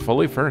 comes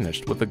fully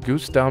furnished with a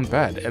goose-down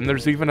bed, and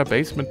there's even a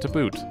basement to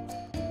boot.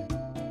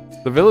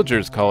 The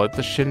villagers call it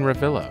the Shinra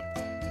Villa.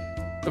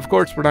 Of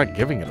course, we're not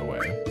giving it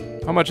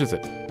away. How much is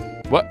it?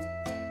 What?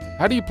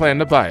 How do you plan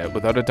to buy it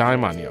without a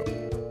dime on you?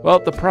 Well,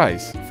 the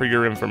price, for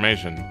your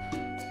information,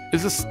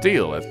 is a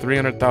steal at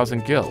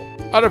 300,000 gil.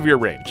 Out of your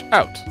range.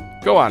 Out.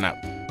 Go on out.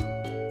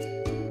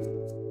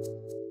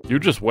 You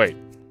just wait.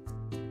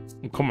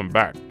 I'm coming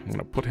back. I'm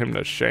gonna put him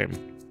to shame.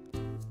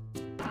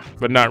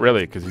 But not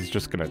really, because he's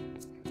just gonna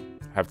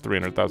have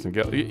 300,000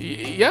 gil.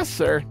 Yes,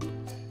 sir.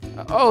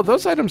 Oh,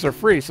 those items are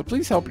free, so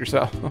please help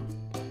yourself.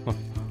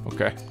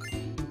 Okay.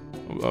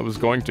 I was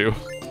going to.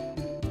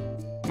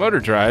 Motor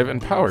drive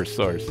and power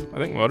source. I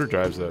think motor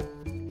drive's a...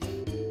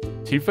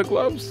 Tifa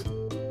gloves?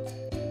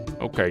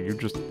 Okay, you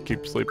just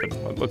keep sleeping.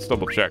 Let's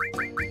double check.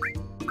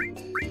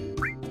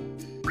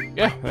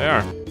 Yeah, they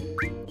are.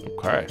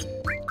 Okay.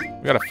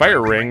 We got a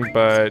fire ring,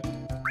 but...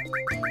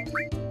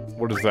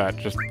 What is that?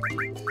 Just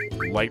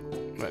light...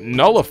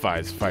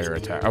 Nullifies fire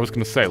attack. I was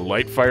gonna say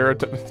light fire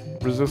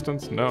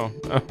resistance? No.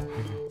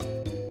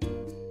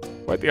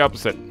 Quite the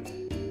opposite.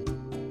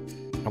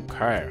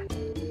 Okay.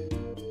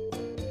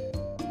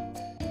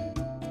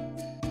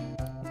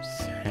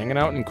 Just hanging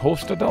out in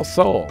Costa del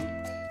Sol.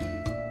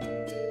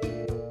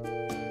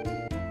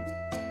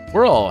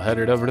 We're all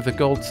headed over to the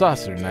Gold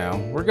Saucer now.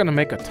 We're gonna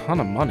make a ton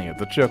of money at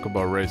the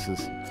Chocobo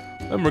races.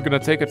 Then we're gonna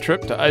take a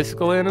trip to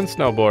Icicle Inn and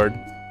snowboard.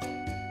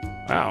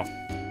 Wow.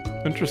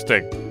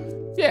 Interesting.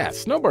 Yeah,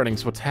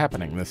 snowboarding's what's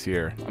happening this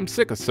year. I'm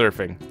sick of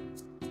surfing.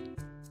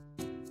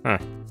 Huh.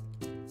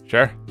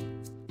 Sure.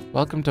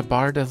 Welcome to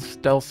Bar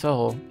del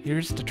Sol.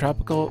 Here's to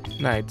tropical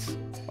nights.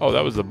 Oh,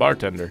 that was the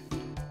bartender.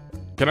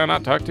 Can I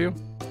not talk to you?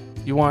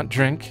 You want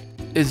drink?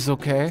 Is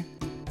okay?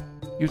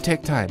 You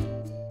take time.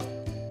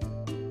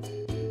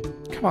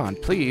 Come on,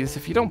 please.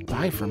 If you don't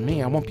buy from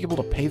me, I won't be able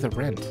to pay the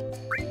rent.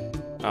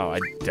 Oh, I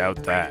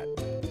doubt that.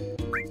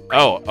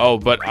 Oh,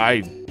 but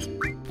I...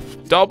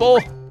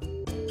 Double?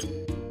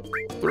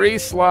 3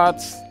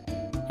 slots?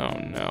 Oh,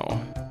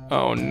 no.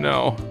 Oh,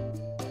 no.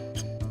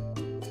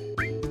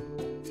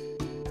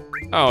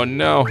 Oh,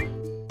 no.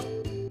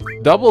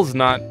 Double's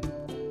not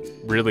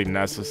really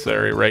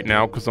necessary right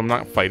now, because I'm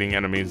not fighting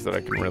enemies that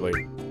I can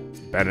really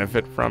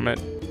benefit from it.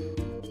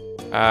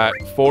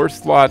 4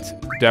 slots,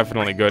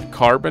 definitely good.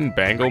 Carbon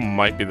Bangle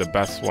might be the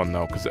best one,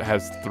 though, because it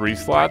has 3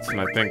 slots,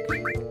 and I think...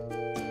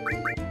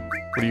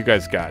 What do you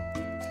guys got?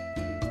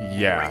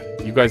 Yeah,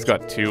 you guys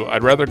got 2.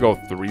 I'd rather go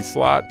 3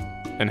 slot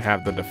and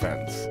have the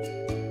defense.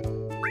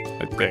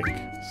 I think.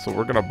 So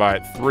we're gonna buy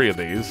 3 of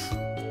these,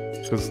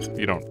 because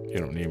you don't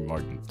need more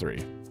than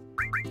 3.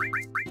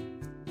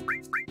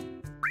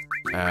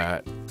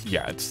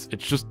 Yeah, it's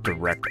just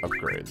direct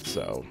upgrades,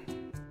 so...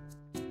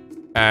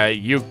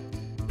 you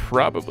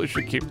probably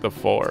should keep the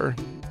 4.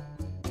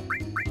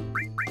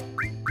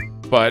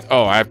 But,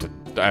 oh, I have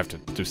to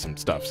do some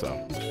stuff, so...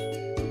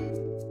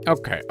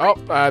 Okay, oh,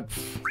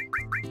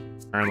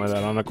 apparently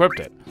that unequipped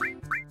it.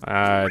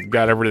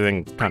 Got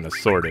everything kind of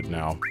sorted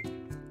now.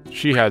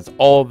 She has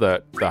all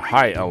the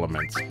high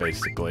elements,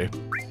 basically.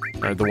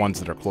 Or the ones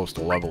that are close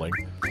to leveling.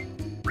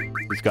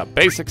 He's got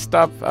basic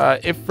stuff.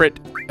 Ifrit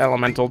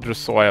Elemental,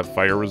 just so I have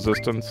fire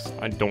resistance.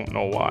 I don't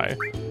know why.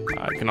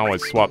 I can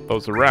always swap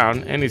those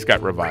around, and he's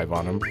got revive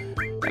on him.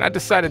 And I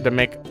decided to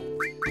make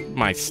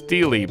my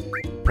steely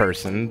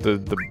person, the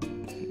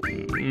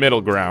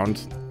middle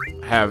ground,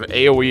 have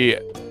AoE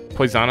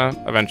Poisana,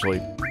 eventually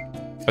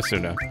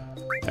Asuna,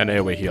 and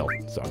AoE heal,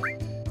 so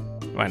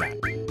why not?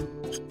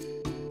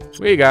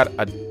 We got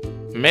a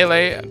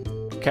melee, a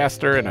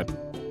caster, and a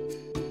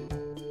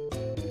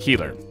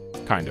healer,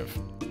 kind of.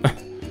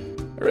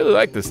 I really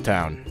like this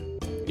town.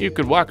 You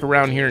could walk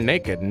around here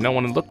naked and no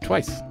one would look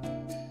twice.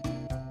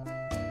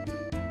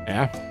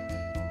 Yeah?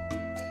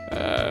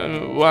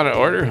 Want to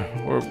order?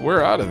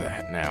 We're out of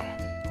that now.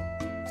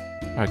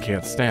 I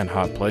can't stand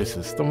hot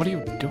places. Then what are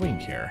you doing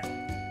here?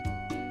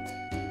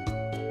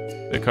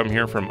 They come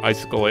here from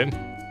Icicle Inn?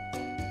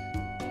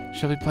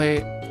 Shall we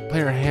play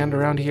our hand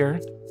around here?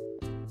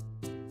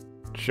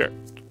 Sure.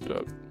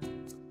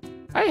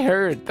 I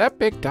heard that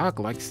big dog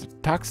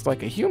talks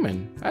like a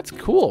human. That's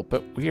cool,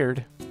 but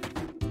weird.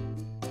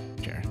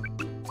 Sure.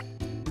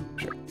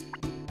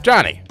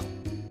 Johnny!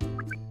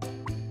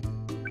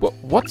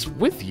 What's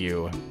with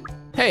you?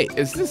 Hey,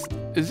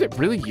 is it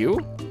really you?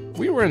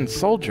 We were in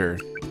Soldier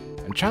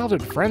and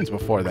childhood friends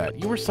before that.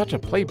 You were such a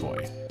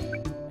playboy.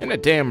 And a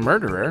damn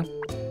murderer.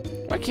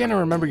 Why can't I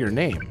remember your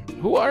name?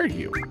 Who are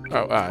you?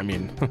 Oh, I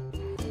mean...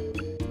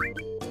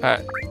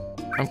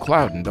 I'm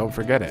Cloud, and don't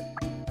forget it.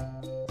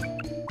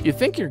 You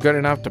think you're good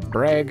enough to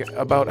brag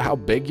about how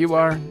big you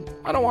are?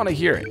 I don't want to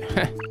hear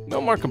it.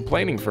 No more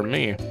complaining from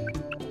me.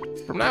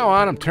 From now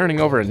on, I'm turning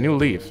over a new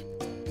leaf.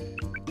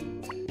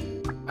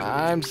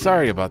 I'm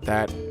sorry about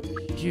that.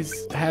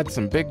 He's had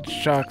some big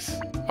shocks.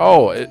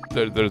 Oh,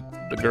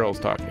 the girl's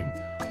talking.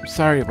 I'm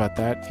sorry about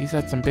that. He's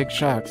had some big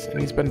shocks,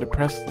 and he's been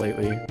depressed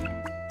lately.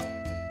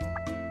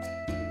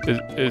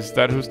 Is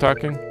that who's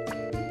talking?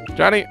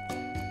 Johnny,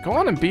 go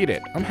on and beat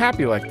it. I'm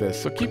happy like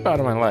this, so keep out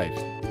of my life.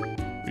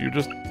 You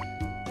just...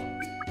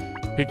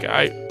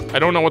 I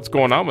don't know what's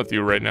going on with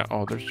you right now.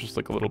 Oh, there's just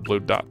like a little blue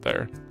dot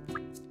there.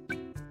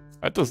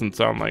 That doesn't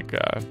sound like,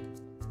 I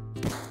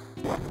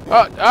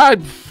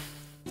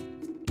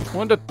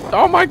wanted to...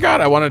 Oh my god,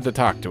 I wanted to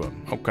talk to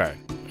him. Okay.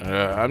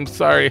 I'm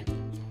sorry.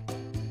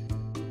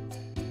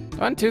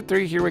 1, 2,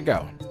 3, here we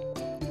go.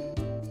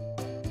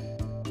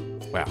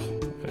 Well,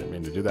 I didn't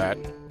mean to do that.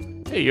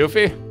 Hey,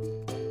 Yuffie.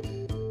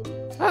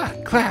 Ah,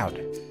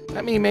 Cloud.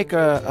 Let me make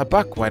a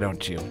buck, why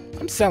don't you?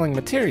 I'm selling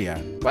materia.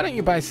 Why don't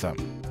you buy some?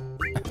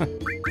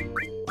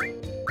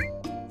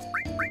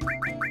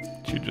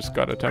 She just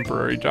got a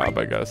temporary job,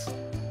 I guess.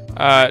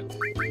 I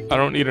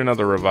don't need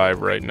another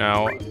revive right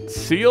now.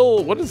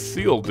 Seal? What does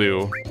Seal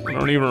do? I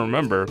don't even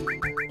remember.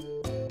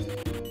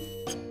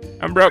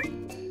 I'm broke.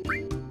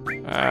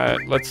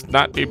 Let's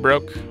not be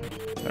broke.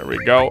 There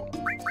we go.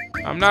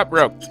 I'm not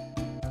broke.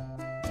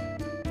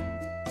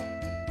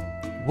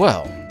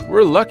 Well,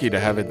 we're lucky to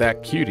have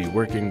that cutie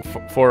working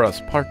for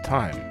us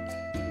part-time.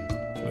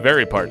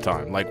 Very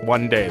part-time, like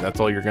one day, that's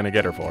all you're gonna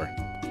get her for.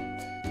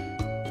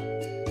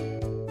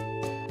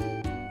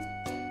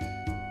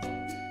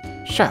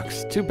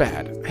 Shucks, too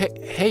bad.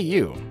 Hey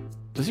you,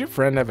 does your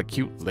friend have a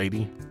cute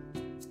lady?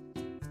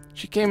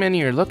 She came in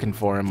here looking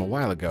for him a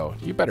while ago.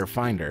 You better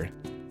find her.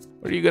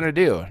 What are you gonna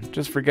do?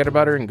 Just forget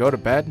about her and go to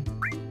bed?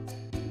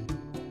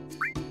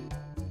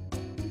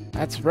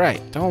 That's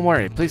right, don't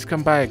worry, please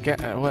come by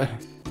again. What?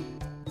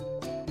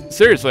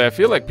 Seriously, I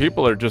feel like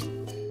people are just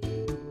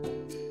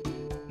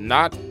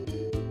not...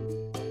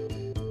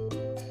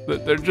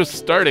 They're just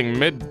starting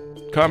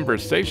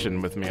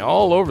mid-conversation with me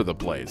all over the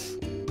place.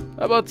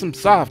 How about some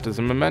soft as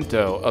a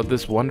memento of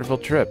this wonderful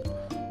trip,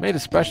 made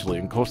especially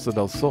in Costa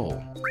del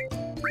Sol?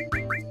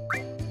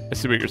 I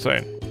see what you're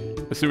saying.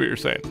 I see what you're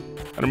saying.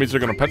 Enemies are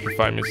gonna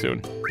petrify me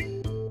soon.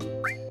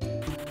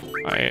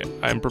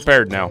 I'm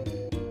prepared now.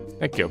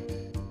 Thank you.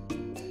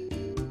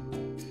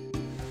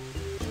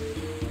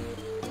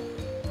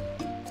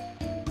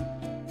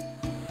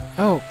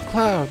 Oh,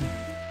 Cloud.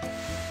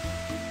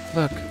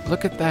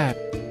 Look at that.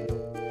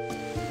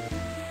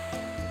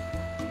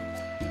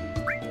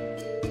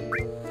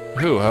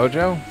 Who,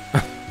 Hojo?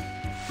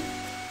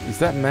 Is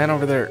that man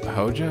over there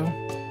Hojo?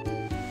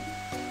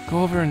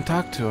 Go over and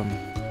talk to him.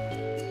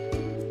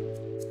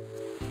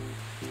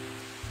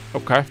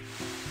 Okay.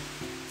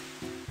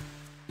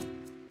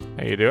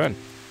 How you doing?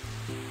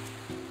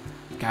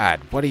 God,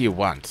 what do you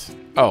want?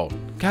 Oh,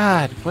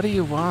 God, what do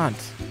you want?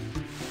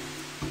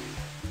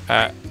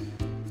 I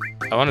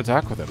want to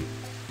talk with him.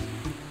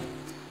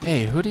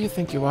 Hey, who do you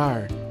think you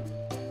are?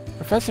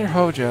 Professor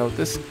Hojo,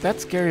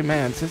 that scary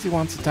man says he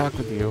wants to talk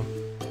with you.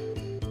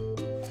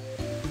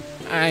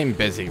 I'm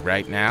busy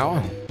right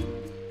now.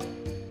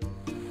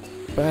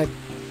 But,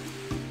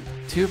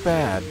 too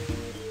bad.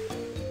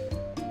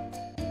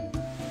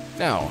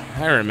 No,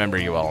 I remember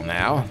you all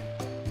now.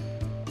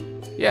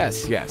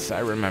 Yes, I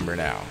remember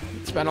now.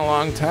 It's been a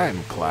long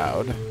time,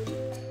 Cloud.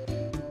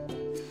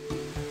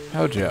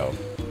 Hojo,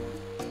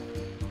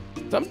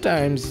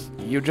 sometimes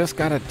you just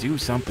gotta do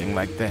something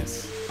like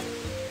this.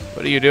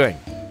 What are you doing?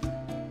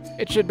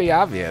 It should be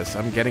obvious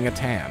I'm getting a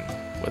tan,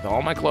 with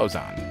all my clothes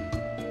on.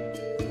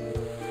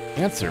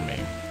 Answer me.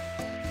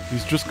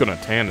 He's just gonna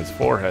tan his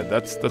forehead.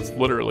 That's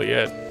literally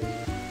it.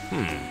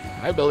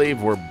 I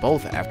believe we're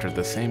both after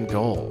the same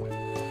goal.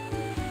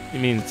 You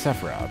mean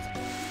Sephiroth?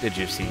 Did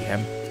you see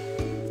him?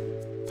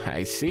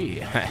 I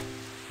see.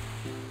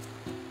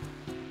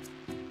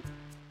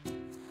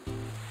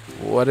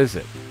 What is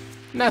it?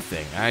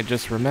 Nothing. I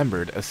just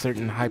remembered a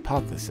certain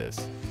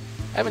hypothesis.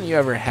 Haven't you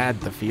ever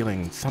had the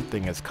feeling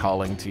something is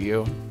calling to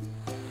you?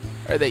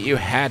 Or that you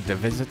had to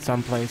visit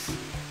someplace?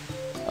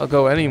 I'll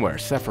go anywhere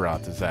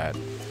Sephiroth is at.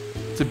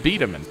 To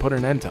beat him and put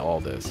an end to all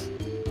this.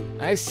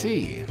 I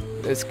see.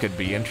 This could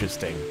be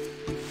interesting.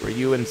 Were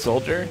you in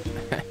Soldier?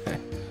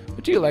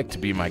 Would you like to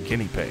be my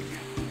guinea pig?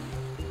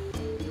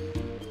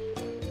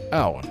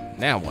 Oh,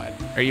 now what?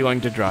 Are you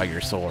going to draw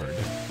your sword?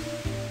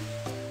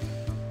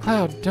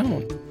 Cloud,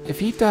 don't. If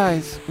he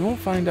dies, we won't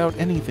find out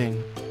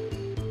anything.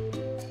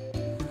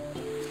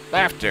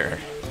 Laughter.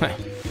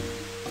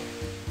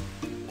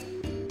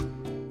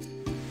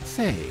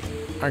 Say,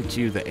 aren't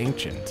you the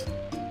Ancient?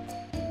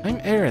 I'm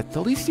Aerith.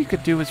 The least you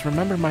could do is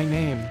remember my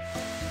name.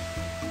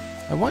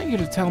 I want you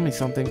to tell me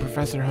something,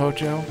 Professor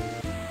Hojo.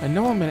 I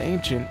know I'm an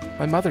Ancient.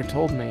 My mother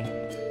told me.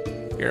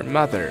 Your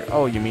mother?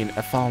 Oh, you mean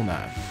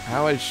Athalna.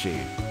 How is she?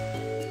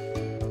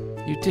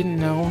 You didn't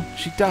know?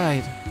 She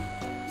died.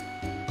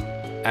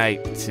 I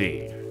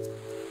see.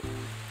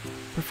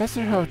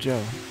 Professor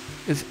Hojo,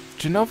 is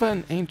Genova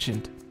an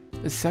Ancient?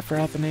 Is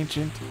Sephiroth an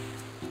Ancient?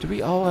 Do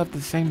we all have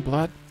the same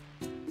blood?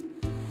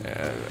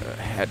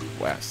 Head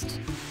west.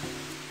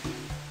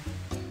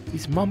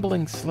 He's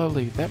mumbling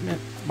slowly. That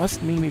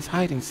must mean he's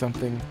hiding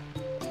something.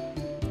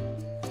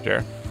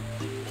 Sure.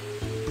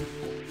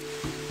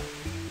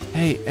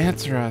 Hey,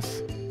 answer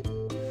us.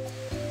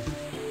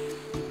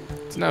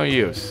 It's no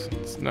use.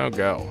 It's no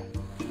go.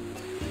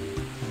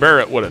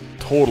 Barrett would have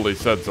totally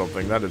said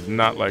something. That is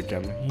not like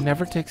him. He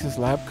never takes his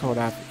lab coat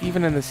off,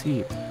 even in this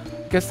heat.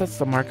 I guess that's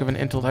the mark of an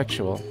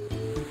intellectual.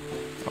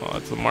 Oh,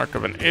 that's the mark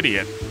of an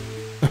idiot.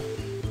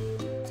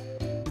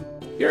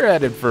 You're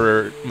headed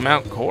for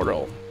Mount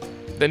Coral.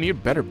 Then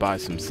you'd better buy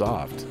some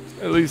soft.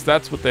 At least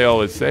that's what they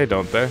always say,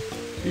 don't they?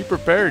 Be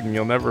prepared and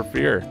you'll never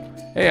fear.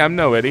 Hey, I'm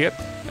no idiot.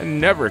 I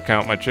never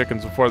count my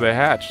chickens before they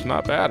hatch.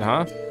 Not bad,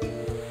 huh?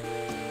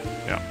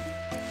 Yeah.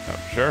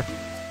 Sure.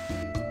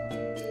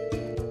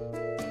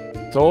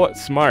 So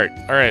smart.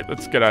 Alright,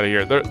 let's get out of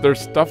here.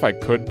 There's stuff I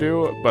could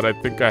do, but I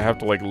think I have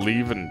to like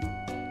leave and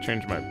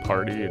change my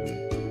party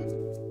and...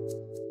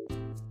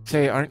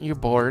 Say, aren't you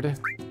bored?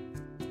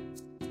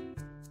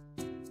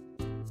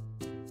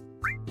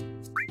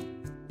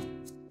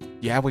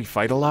 Yeah, we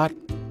fight a lot?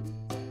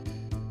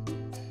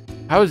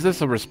 How is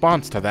this a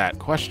response to that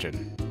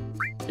question?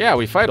 Yeah,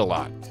 we fight a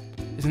lot.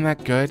 Isn't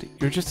that good?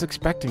 You're just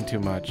expecting too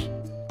much.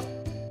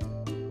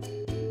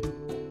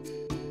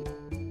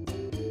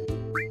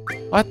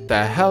 What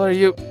the hell are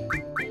you?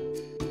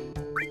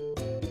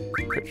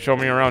 Show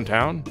me around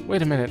town?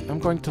 Wait a minute, I'm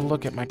going to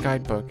look at my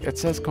guidebook. It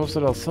says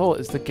Costa del Sol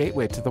is the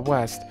gateway to the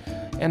west,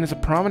 and is a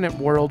prominent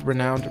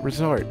world-renowned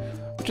resort,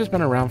 which has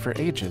been around for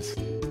ages.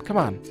 Come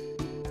on.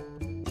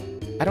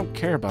 I don't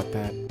care about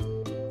that.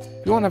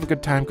 If you want to have a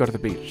good time, go to the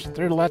beach.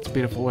 There are lots of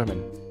beautiful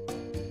women.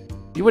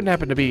 You wouldn't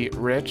happen to be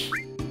rich?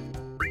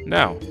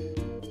 No.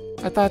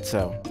 I thought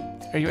so.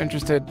 Are you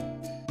interested?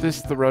 This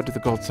is the road to the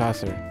Gold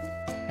Saucer.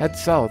 Head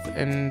south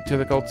into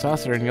the Gold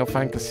Saucer and you'll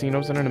find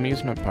casinos and an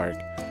amusement park.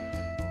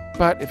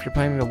 But if you're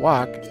planning to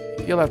walk,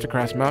 you'll have to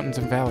cross mountains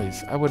and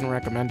valleys. I wouldn't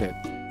recommend it.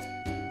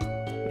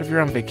 But if you're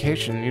on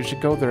vacation, you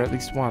should go there at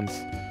least once.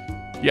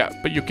 Yeah,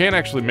 but you can't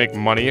actually make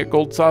money at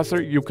Gold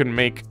Saucer. You can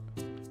make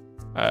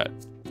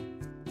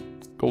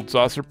Gold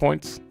Saucer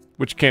points,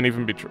 which can't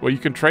even be well, you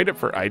can trade it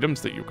for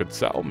items that you could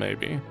sell,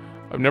 maybe.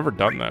 I've never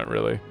done that,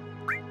 really.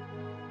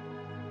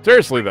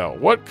 Seriously, though,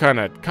 what kind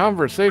of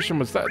conversation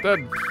was that?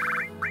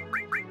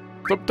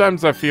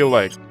 Sometimes I feel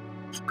like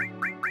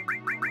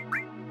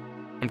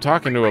I'm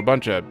talking to a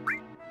bunch of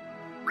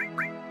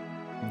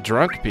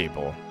drunk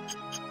people.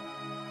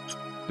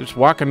 Just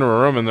walk into a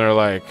room and they're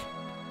like,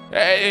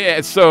 hey,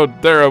 so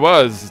there I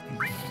was,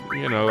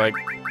 you know, like,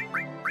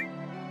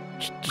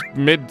 just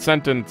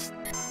mid-sentence.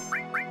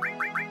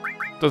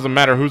 Doesn't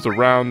matter who's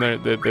around,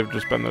 they've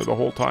just been there the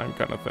whole time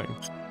kind of thing.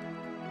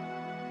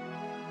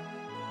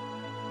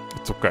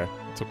 It's okay.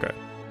 It's okay.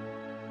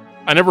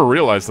 I never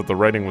realized that the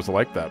writing was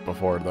like that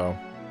before, though.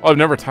 Well, I've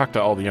never talked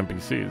to all the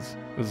NPCs.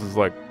 This is,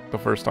 like, the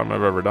first time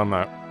I've ever done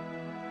that.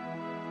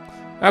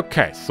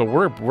 Okay, so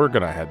we're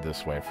gonna head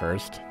this way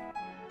first.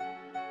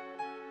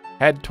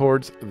 Head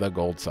towards the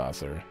Gold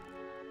Saucer.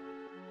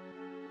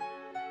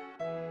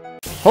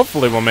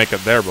 Hopefully we'll make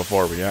it there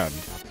before we end.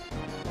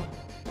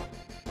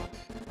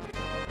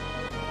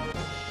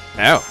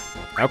 Oh,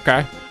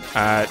 okay.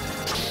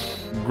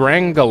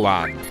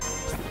 Grangalon.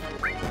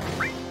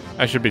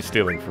 I should be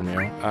stealing from you.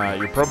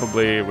 You're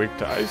probably weak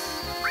to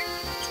ice.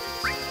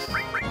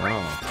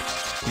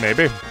 Oh,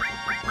 maybe.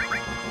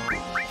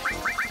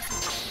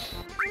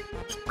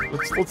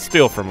 Let's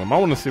steal from him. I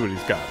want to see what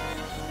he's got.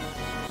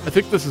 I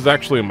think this is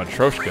actually a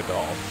Matryoshka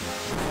doll.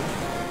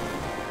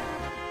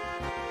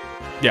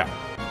 Yeah.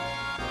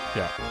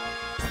 Yeah.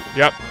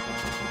 Yep.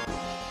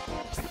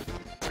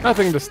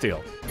 Nothing to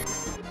steal.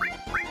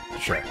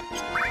 Sure.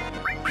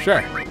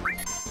 Sure.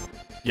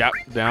 Yep,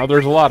 now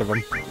there's a lot of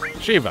them.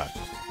 Shiva.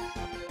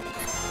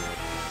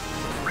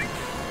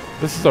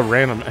 This is a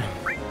random...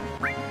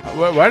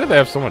 Why do they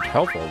have so much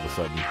health all of a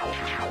sudden?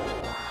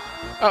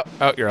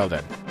 Oh, you're all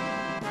dead.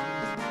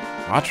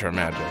 Mantra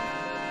magic.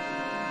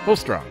 Full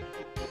strong.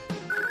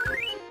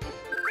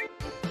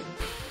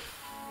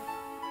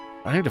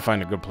 I need to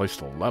find a good place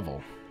to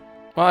level.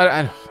 Well,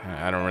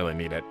 I don't really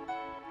need it.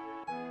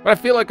 But I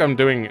feel like I'm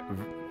doing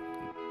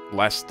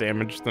less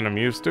damage than I'm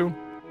used to.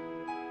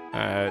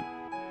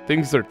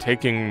 Things are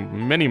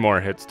taking many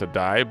more hits to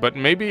die, but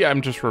maybe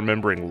I'm just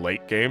remembering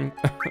late game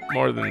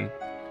more than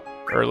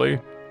early.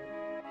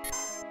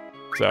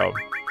 So,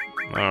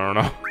 I don't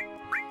know.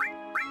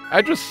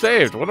 I just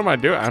saved. What am I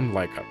doing? I'm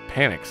like a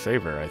panic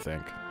saver, I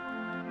think.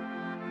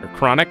 Or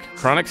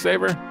chronic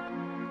saver?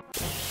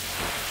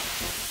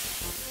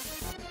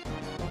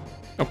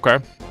 Okay.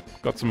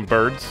 Got some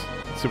birds.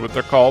 Let's see what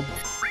they're called.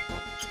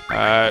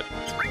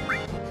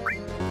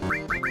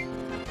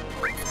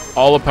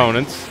 All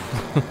opponents.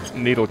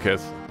 Needle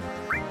kiss.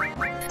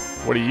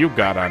 What do you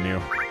got on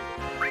you?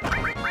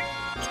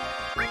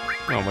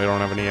 Oh, we don't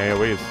have any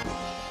AoEs.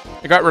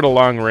 I got rid of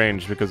long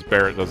range because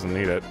Barrett doesn't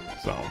need it,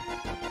 so...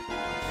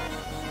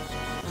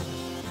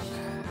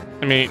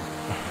 I mean,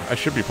 I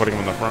should be putting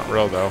them in the front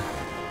row, though.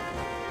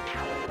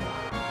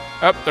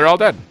 Oh, they're all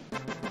dead.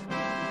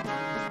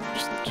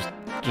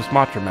 Just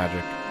mantra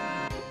magic.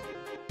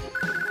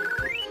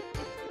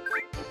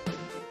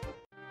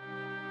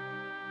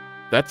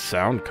 That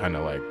sound kind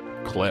of like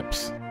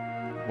clips.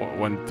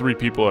 When 3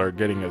 people are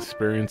getting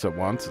experience at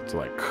once, it's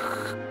like...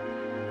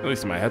 At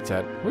least in my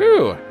headset.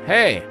 Woo!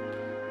 Hey!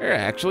 You're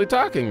actually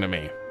talking to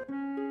me.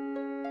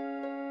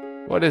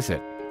 What is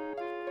it?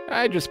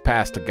 I just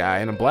passed a guy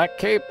in a black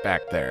cape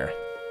back there.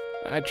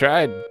 I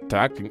tried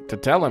talking to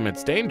tell him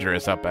it's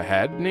dangerous up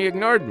ahead, and he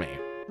ignored me.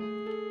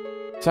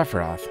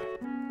 Sephiroth.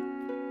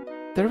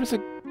 There was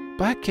a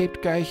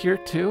black-caped guy here,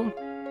 too?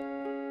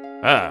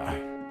 Ah.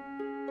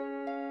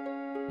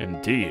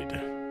 Indeed.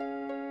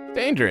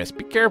 Dangerous.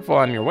 Be careful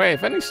on your way.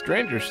 If any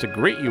strangers to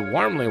greet you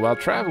warmly while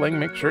traveling,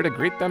 make sure to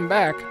greet them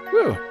back.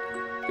 Whew.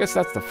 Guess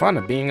that's the fun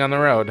of being on the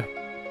road.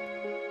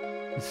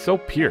 He's so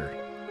pure.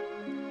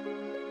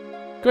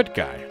 Good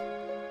guy.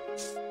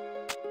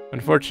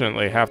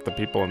 Unfortunately, half the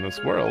people in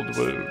this world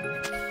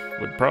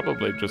would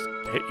probably just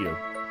hate you.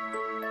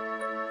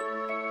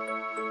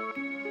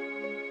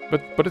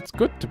 But it's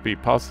good to be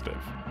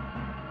positive.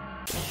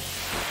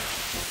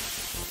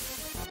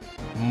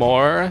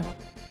 More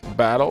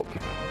battle.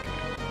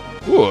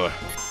 Ooh.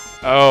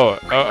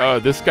 Oh,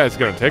 this guy's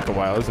gonna take a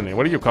while, isn't he?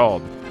 What are you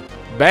called?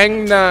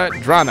 Bangna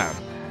Drana.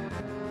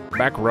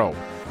 Back row.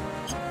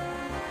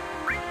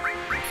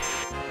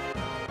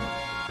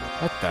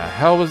 What the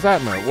hell was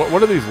that, man?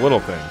 What are these little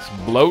things?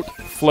 Bloat,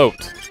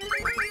 float.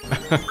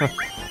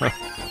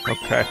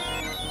 Okay.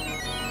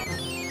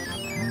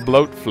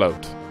 Bloat,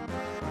 float.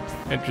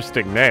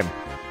 Interesting name.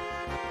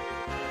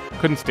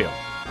 Couldn't steal.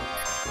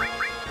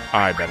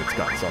 I bet it's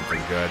got something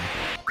good.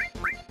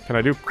 Can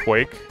I do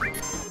Quake?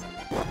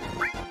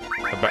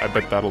 I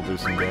bet that'll do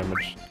some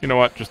damage. You know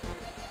what? Just...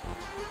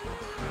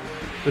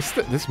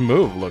 This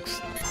move looks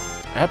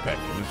epic.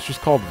 It's just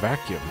called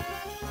Vacuum.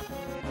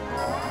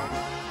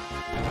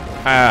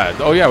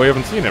 Oh yeah, we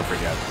haven't seen it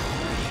yet.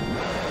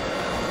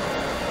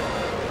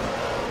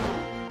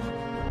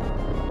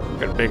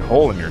 Got a big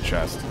hole in your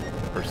chest.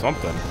 Or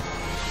something.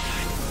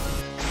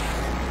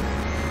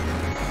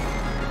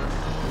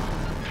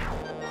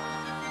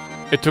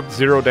 It took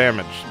 0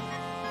 damage.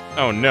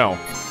 Oh no.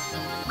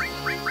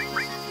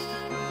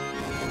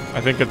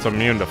 I think it's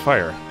immune to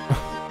fire.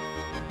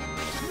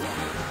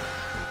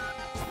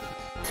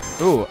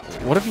 Ooh,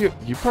 what if you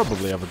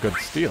probably have a good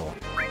steal.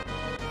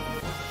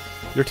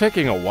 You're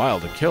taking a while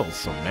to kill,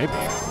 so maybe.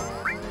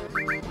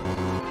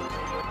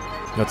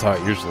 That's how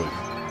it usually...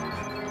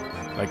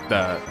 Like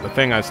the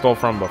thing I stole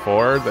from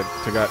before, that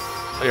got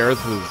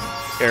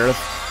Aerith's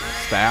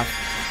staff.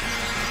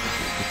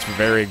 It's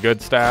very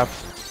good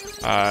staff.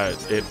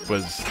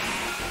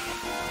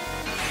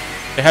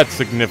 It had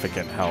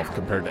significant health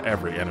compared to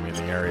every enemy in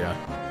the area.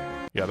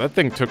 Yeah, that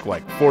thing took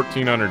like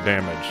 1,400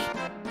 damage.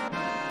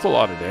 That's a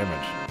lot of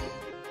damage.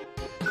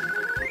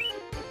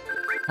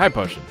 High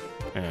potion.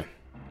 Eh.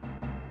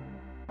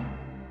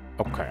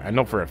 Okay, I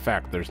know for a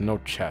fact there's no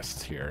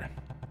chests here.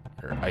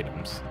 Or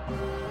items.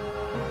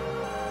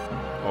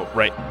 Oh,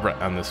 right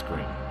on this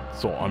screen.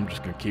 So I'm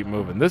just gonna keep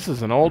moving. This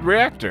is an old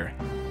reactor.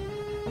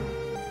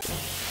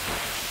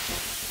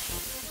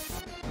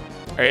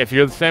 Alright, if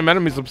you're the same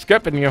enemies, I'm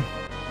skipping you.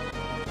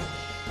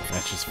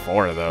 That's just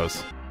 4 of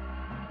those.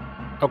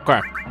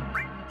 Okay.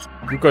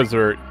 You guys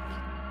are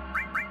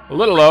a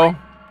little low.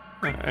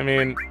 I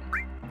mean,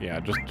 yeah,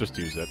 just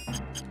use it.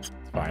 It's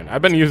fine.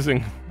 I've been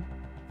using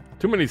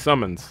too many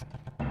summons.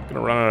 I'm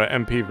gonna run out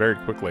of MP very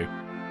quickly.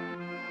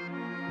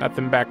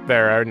 Nothing back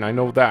there, I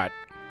know that.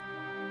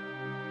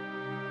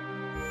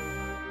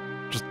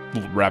 Just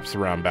wraps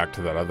around back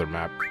to that other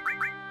map.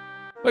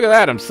 Look at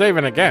that, I'm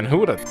saving again. Who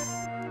would have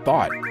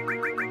thought?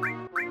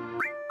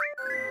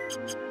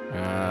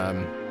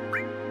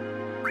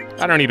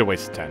 I don't need to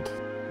waste a tent.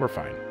 We're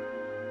fine.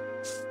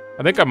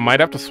 I think I might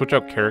have to switch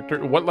out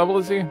character. What level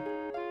is he?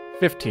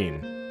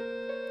 15.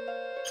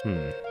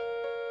 I'll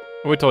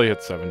wait till he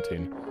hits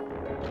 17.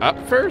 Up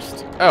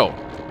first? Oh.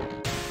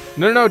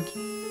 No, no, no.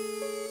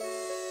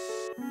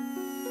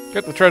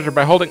 Get the treasure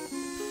by holding...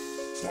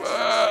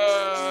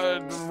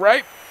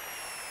 right?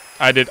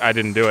 I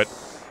didn't do it.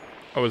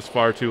 I was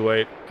far too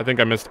late. I think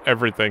I missed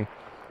everything.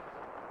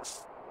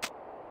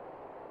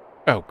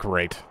 Oh,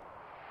 great.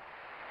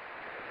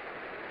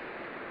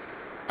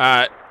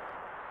 I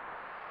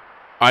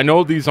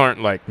know these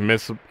aren't like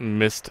missed...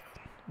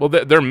 Well,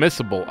 they're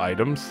missable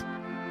items.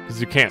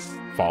 Because you can't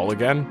fall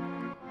again.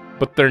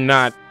 But they're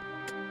not...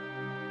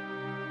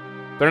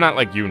 They're not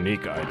like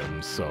unique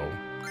items, so...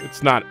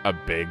 It's not a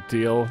big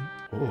deal.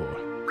 Ooh.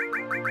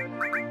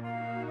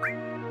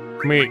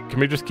 Can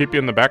we just keep you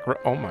in the back row?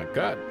 Oh my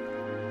god.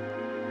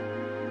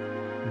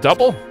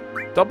 Double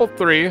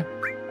 3.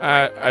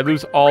 I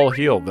lose all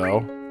heal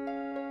though.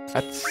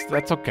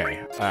 That's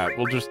okay.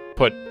 We'll just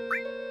put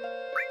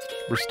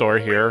restore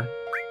here.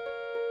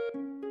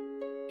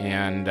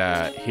 And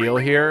heal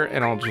here,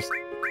 and I'll just...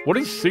 What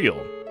is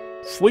seal?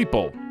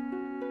 Sleeple.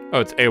 Oh,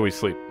 it's AoE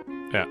sleep.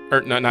 Yeah,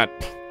 or no, not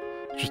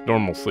just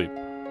normal sleep.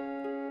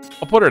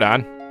 I'll put it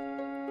on.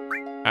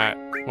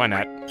 Why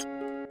not?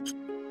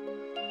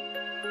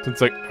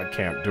 Since, like, I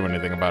can't do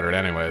anything about it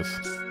anyways.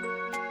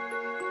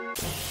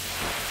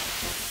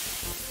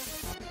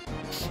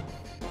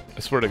 I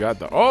swear to God,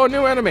 though. Oh,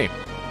 new enemy!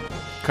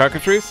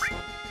 Cockatrice?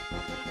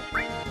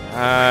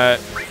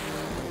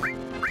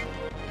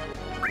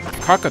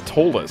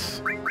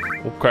 Cockatolus.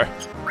 Okay.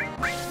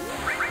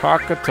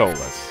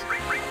 Cockatolus.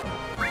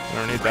 I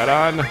don't need that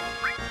on.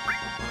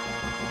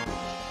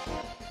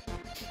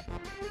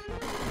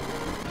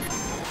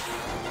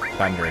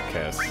 Thunder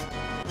Kiss.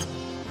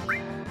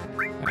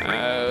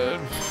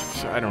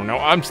 I don't know.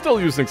 I'm still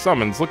using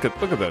summons. Look at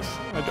this.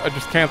 I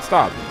just can't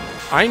stop.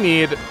 I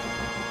need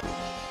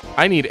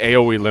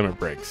AoE limit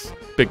breaks.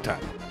 Big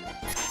time.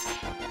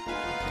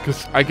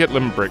 Because I get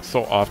limit breaks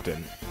so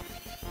often.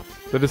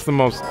 That is the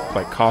most,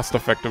 like,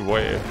 cost-effective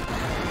way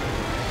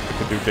I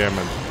could do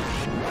damage.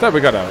 So we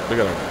gotta...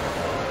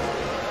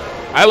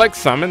 I like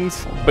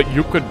summons, but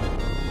you could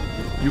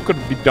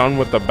be done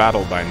with the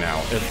battle by now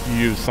if you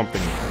use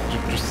something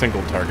just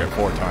single target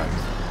 4 times.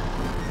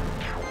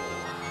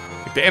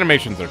 Like, the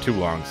animations are too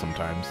long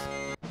sometimes.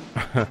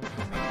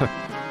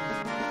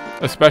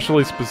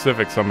 Especially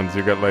specific summons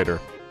you get later.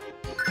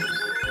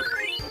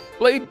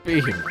 Blade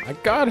Beam! I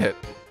got it!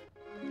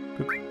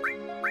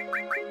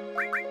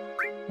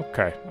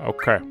 Okay,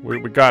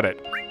 we got it.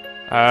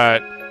 I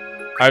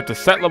have to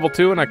set level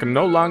 2 and I can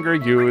no longer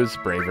use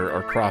Braver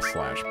or Cross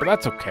Slash. But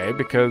that's okay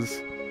because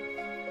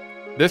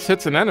this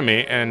hits an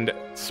enemy and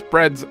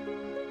spreads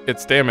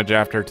its damage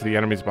after to the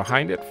enemies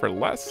behind it for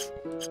less,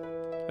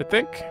 I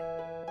think.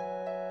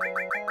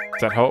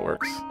 Is that how it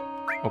works?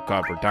 Oh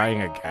god, we're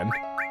dying again.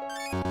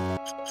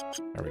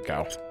 There we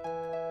go.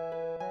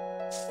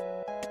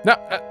 No!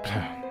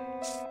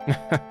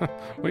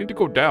 We need to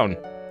go down.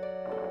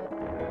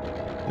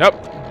 Nope,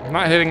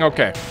 not hitting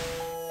okay.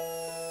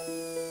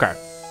 Okay.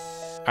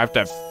 I have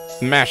to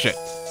mash it.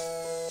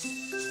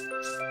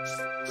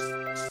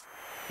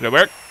 Did it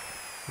work?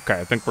 Okay,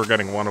 I think we're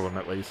getting one of them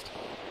at least.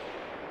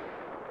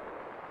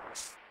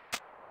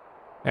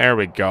 There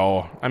we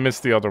go. I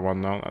missed the other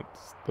one though.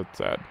 That's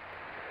sad.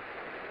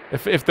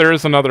 If there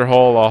is another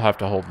hole, I'll have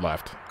to hold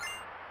left.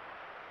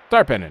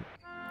 Star Pendant.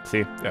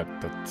 See?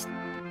 That's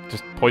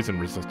just poison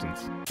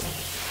resistance.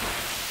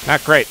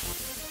 Not great.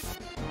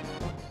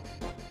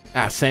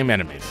 Ah, same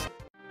enemies.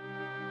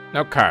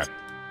 Okay.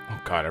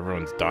 Oh god,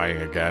 everyone's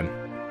dying again.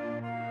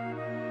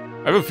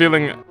 I have a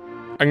feeling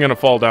I'm gonna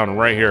fall down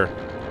right here.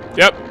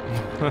 Yep.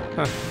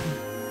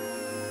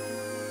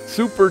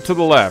 Super to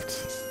the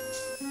left.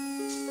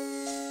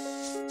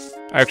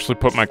 I actually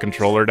put my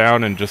controller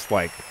down and just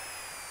like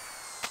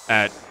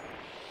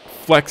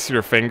flex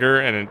your finger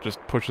and it just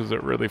pushes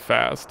it really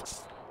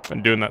fast. I've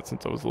been doing that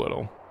since I was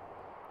little.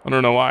 I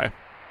don't know why.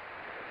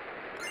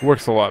 It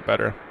works a lot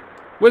better.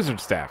 Wizard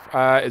Staff.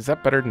 Is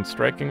that better than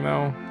striking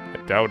though? I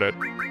doubt it.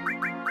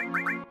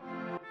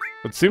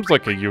 It seems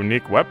like a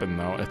unique weapon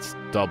though. It's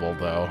double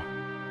though.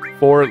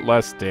 4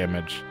 less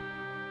damage.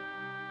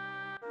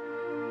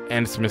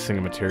 And it's missing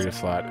a materia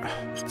slot.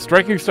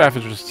 Striking Staff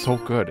is just so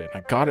good, and I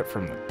got it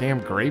from the damn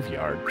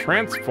graveyard.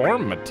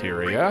 Transform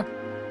materia?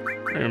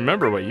 I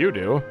remember what you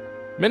do.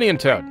 Minnie and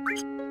Toad.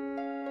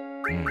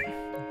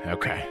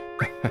 Okay.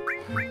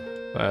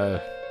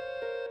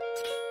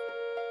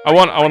 I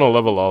want to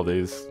level all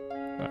these.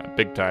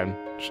 Big time.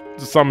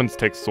 The summons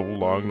take so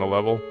long to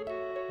level.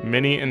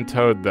 Minnie and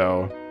Toad,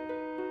 though.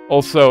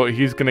 Also,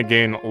 he's going to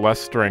gain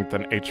less strength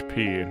and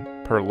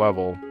HP per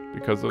level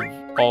because of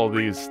all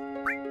these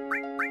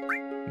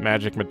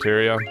magic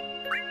materia.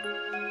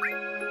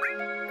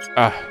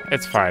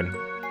 It's fine.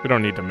 We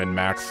don't need to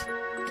min-max.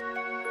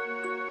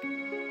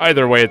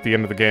 Either way, at the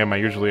end of the game, I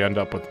usually end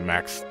up with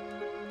max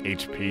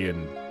HP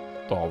and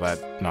all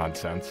that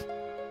nonsense.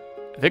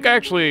 I think I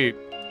actually...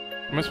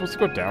 Am I supposed to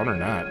go down or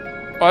not?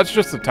 Oh, it's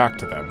just to talk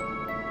to them.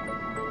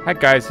 Hi,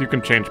 guys. You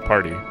can change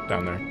party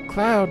down there.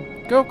 Cloud.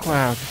 Go,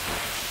 Cloud.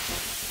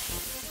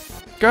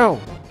 Go.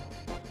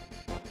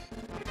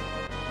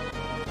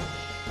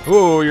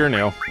 Ooh, you're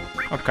new.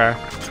 Okay.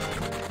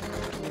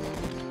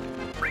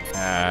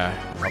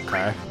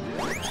 Okay.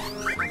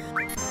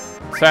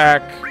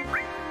 Attack.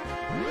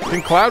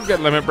 Can Cloud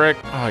get limit break?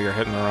 Oh, you're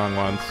hitting the wrong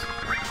ones.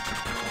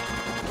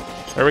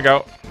 There we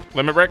go.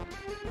 Limit break.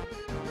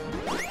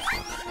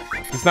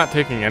 He's not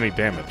taking any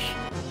damage.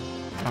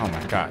 Oh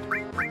my god.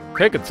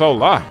 Taking so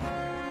long.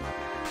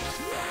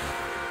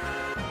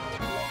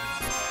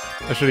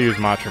 I should have used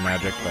Matcha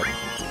Magic, but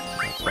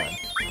that's fine.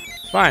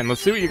 Fine,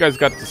 let's see what you guys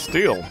got to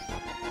steal.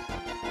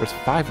 There's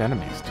 5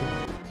 enemies, too.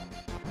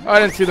 Oh, I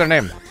didn't see their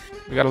name.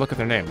 We gotta look at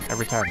their name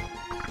every time.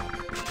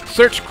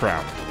 Search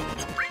Crown.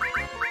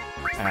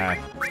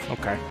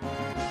 Okay.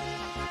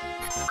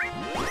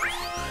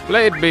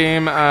 Blade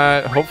Beam.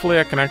 Hopefully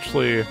I can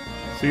actually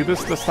see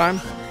this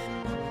time.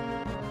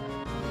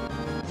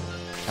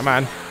 Come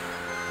on.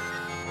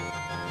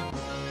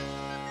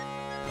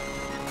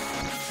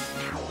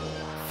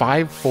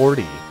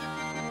 $540.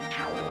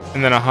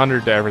 And then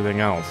 100 to everything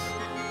else.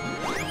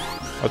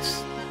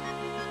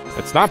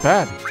 It's not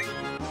bad.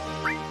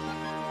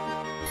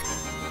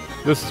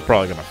 This is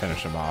probably gonna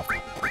finish him off.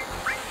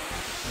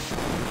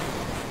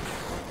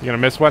 You gonna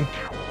miss one?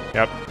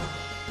 Yep.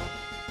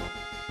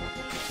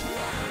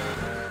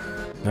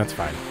 That's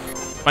fine.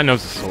 My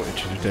nose is so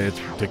itchy today,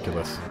 it's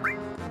ridiculous.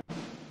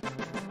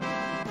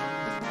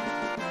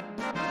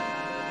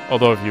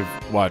 Although if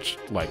you've watched,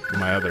 like,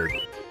 my other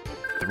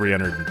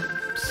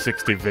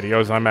 360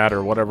 videos I'm at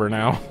or whatever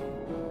now,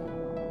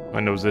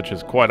 my nose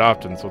itches quite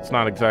often, so it's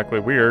not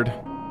exactly weird.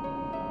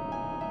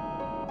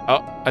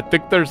 Oh, I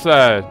think there's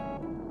a...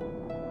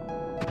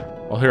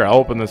 Well, here, I'll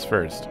open this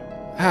first.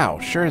 Ow,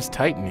 sure is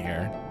tight in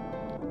here.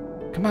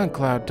 Come on,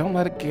 Cloud, don't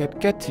let it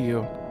get to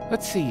you.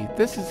 Let's see,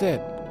 this is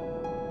it.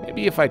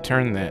 Maybe if I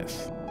turn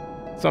this,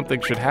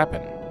 something should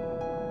happen.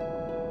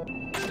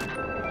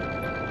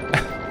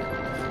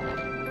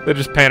 They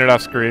just painted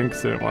off screen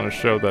because they didn't want to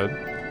show the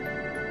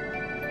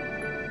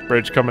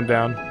bridge coming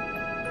down.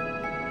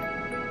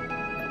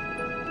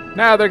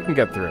 Now they can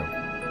get through.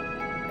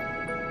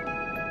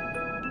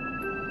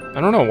 I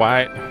don't know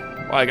why.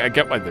 Well, I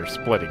get why they're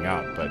splitting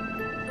up, but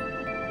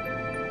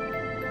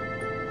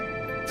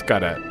it's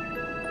kind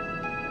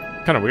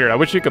of weird. I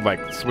wish you could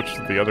like switch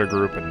to the other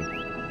group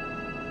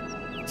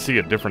and see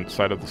a different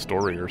side of the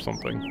story or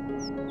something.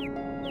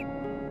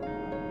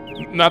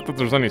 Not that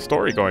there's any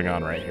story going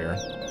on right here.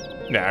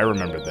 Yeah, I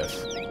remember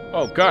this.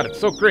 Oh god, it's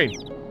so green.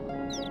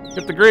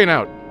 Get the green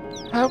out.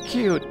 How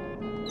cute.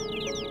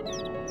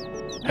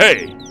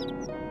 Hey!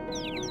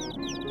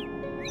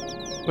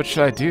 What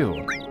should I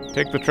do?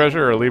 Take the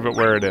treasure or leave it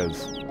where it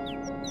is?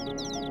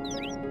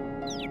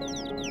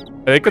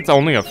 I think it's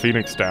only a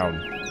Phoenix down,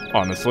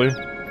 honestly.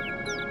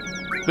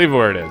 Leave it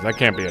where it is. I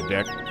can't be a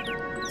dick.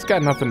 It's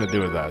got nothing to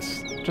do with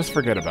us. Just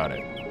forget about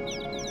it.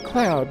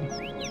 Cloud.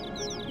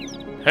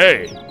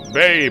 Hey,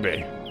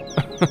 baby.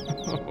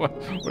 What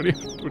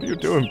are you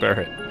doing,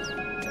 Barrett?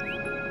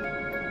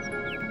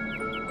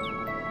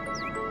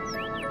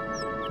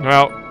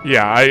 Well,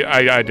 yeah,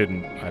 I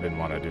didn't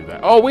want to do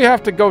that. Oh, we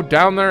have to go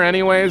down there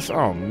anyways?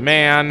 Oh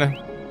man.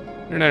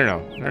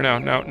 No.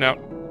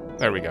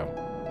 There we go.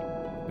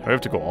 We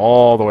have to go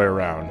all the way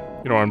around.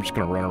 You know what, I'm just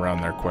gonna run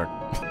around there quick.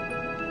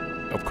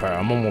 Okay,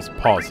 I'm almost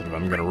positive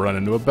I'm gonna run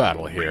into a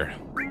battle here.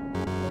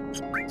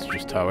 That's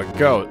just how it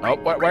goes. Oh,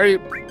 why are you...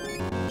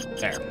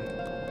 There.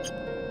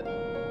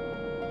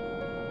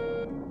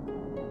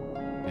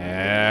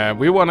 Yeah,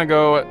 we want to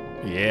go...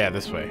 Yeah,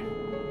 this way.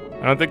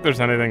 I don't think there's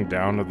anything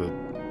down to the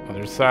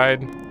other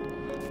side.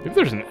 Maybe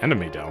there's an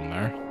enemy down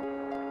there.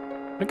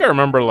 I think I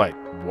remember, like,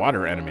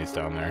 water enemies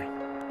down there.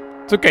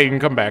 It's okay, you can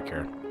come back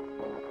here.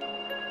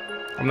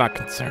 I'm not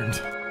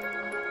concerned.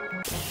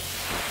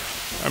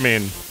 I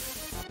mean...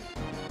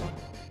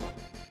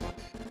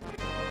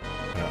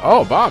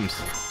 Oh, bombs.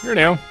 You're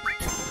new.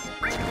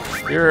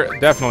 You're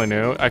definitely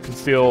new. I can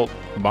steal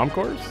bomb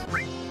cores?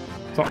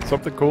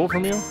 Something cool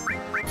from you?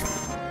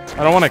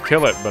 I don't want to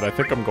kill it, but I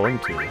think I'm going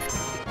to.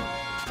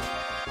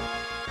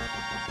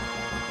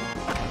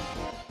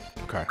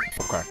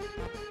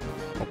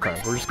 Okay,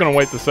 we're just gonna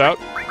wait this out.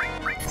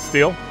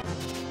 Steal.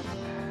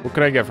 What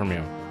can I get from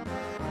you?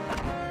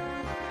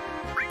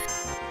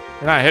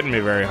 You're not hitting me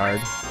very hard.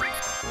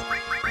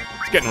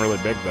 It's getting really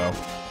big, though.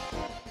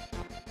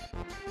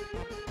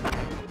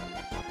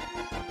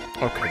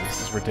 Okay,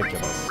 this is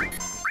ridiculous.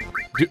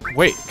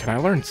 Wait, can I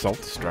learn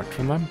self-destruct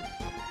from them?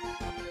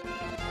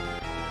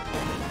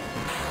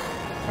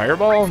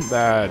 Fireball?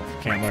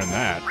 Can't learn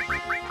that.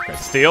 Okay,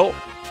 steal.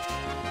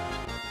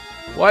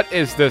 What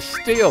is the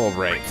steal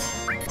rate?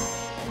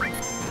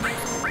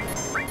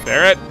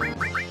 Barrett?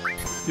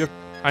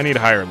 I need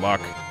higher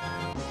luck.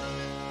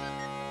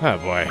 Oh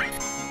boy.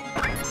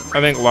 I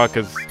think luck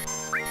is...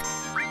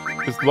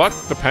 Is luck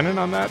dependent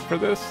on that for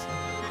this?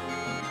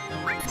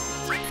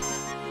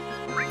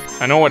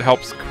 I know it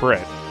helps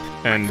crit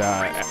and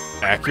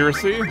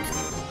accuracy.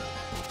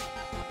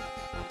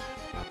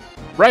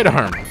 Right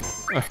arm.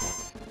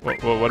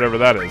 Whatever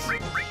that is.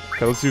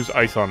 Okay, let's use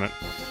ice on it.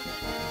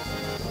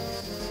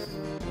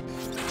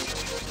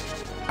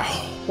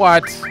 Oh,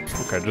 what?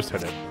 Okay, just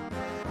hit it.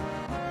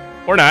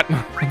 Or not.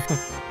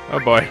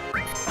 Oh boy.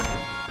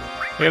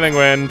 Healing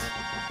wind.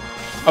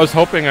 I was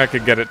hoping I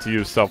could get it to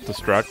use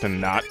self-destruct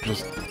and not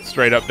just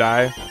straight up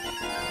die.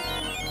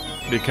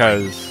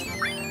 Because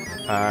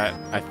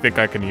I think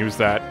I can use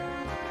that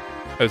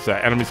as an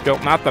enemy skill.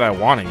 Not that I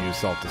want to use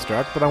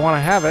self-destruct, but I want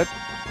to have it.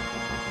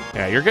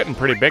 Yeah, you're getting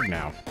pretty big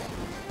now.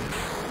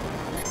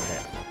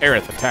 Okay.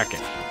 Aerith, attack it.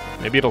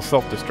 Maybe it'll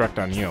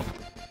self-destruct on you.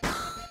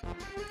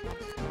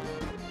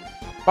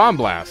 Bomb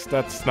blast.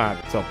 That's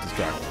not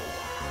self-destruct.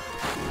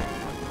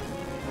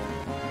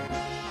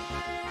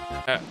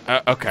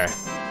 Okay.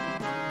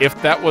 If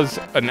that was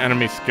an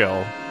enemy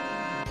skill,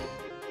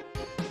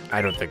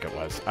 I don't think it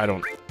was.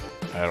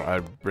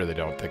 I really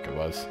don't think it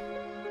was.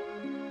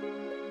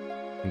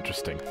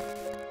 Interesting.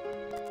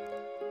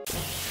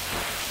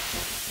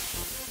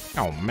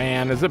 Oh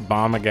man, is it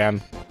bomb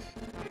again?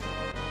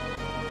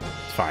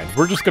 It's fine.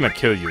 We're just gonna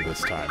kill you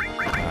this time.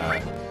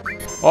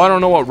 Oh, I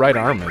don't know what right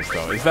arm is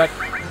though. Is that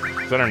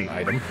an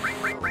item?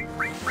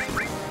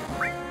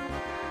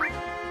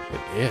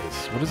 It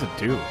is. What does it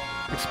do?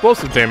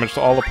 Explosive damage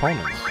to all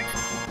opponents.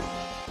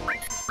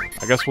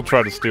 I guess we'll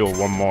try to steal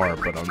one more,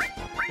 but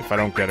if I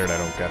don't get it, I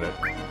don't get it.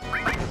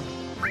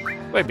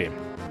 Blade beam.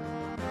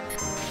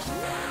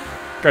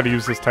 Gotta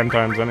use this 10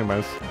 times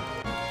anyways.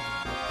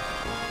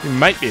 He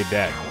might be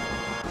dead.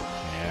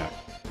 Yeah.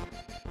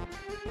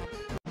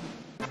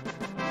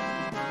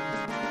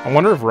 I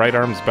wonder if right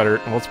arm's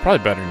better. Well, it's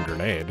probably better than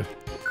grenade,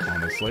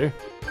 honestly.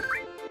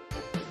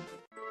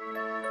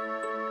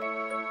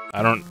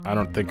 I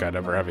don't think I'd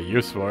ever have a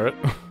use for it.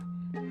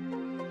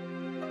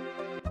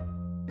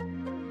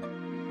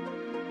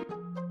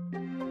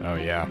 Oh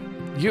yeah.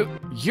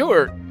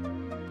 You're...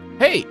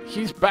 Hey,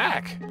 he's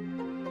back!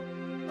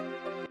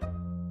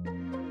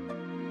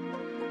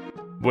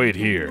 Wait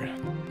here.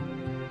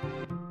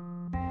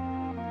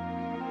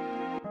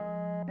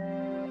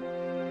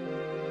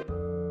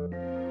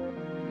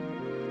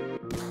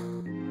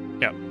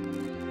 Yep.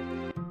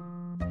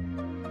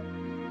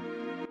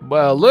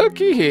 Well,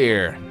 looky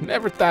here.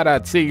 Never thought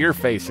I'd see your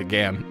face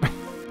again.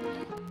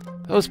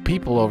 Those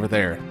people over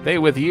there, they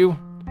with you?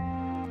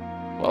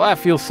 Well, I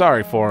feel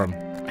sorry for them.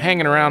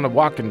 Hanging around a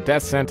walking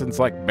death sentence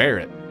like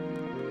Barrett.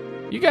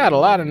 You got a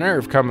lot of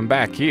nerve coming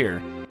back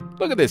here.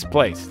 Look at this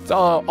place. It's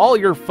all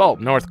your fault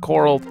North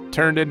Coral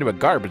turned into a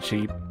garbage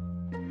heap.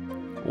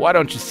 Why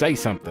don't you say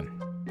something?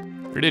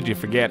 Or did you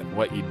forget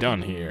what you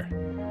done here?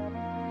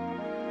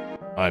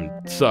 I'm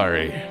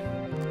sorry.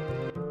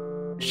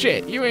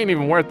 Shit, you ain't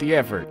even worth the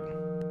effort.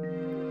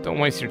 Don't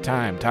waste your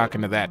time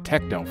talking to that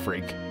techno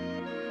freak.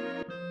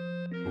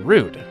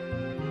 Rude.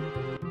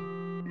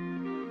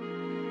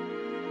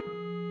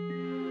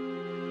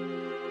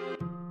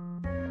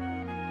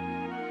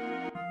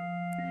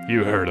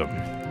 You heard him.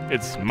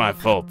 It's my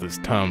fault this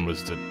town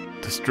was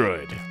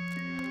destroyed.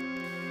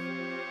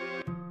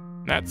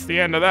 That's the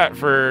end of that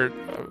for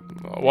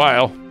a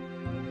while.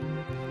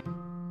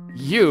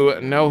 You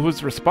know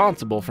who's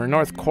responsible for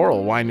North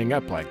Coral winding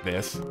up like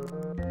this.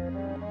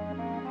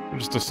 I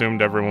just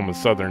assumed everyone was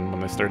Southern when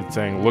they started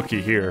saying,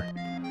 looky here.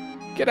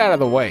 Get out of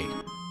the way.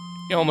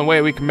 The only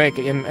way we can make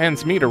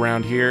ends meet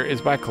around here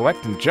is by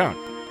collecting junk.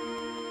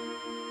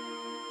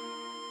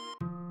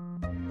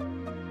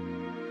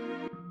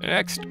 The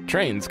next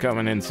train's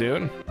coming in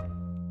soon.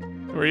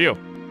 Who are you?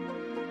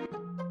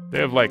 They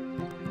have like...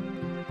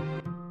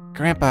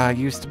 Grandpa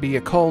used to be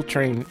a coal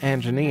train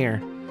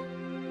engineer.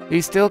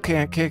 He still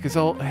can't kick his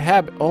old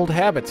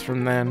habits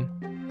from then.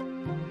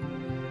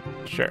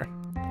 Sure.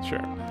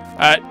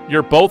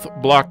 You're both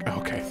blocked.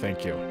 Okay,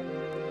 thank you.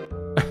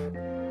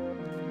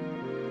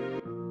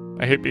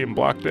 I hate being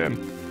blocked in.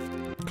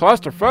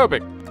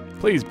 Claustrophobic.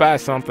 Please buy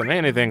something.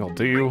 Anything will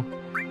do.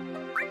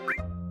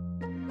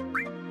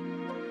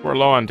 We're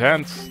low on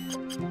tents.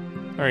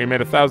 Oh, you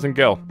made 1,000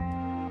 gil.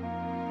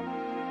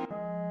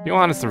 If you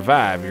want to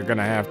survive, you're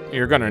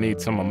gonna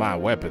need some of my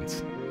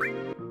weapons.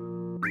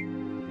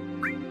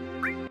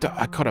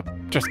 I could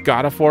have just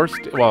got a force.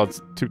 Well,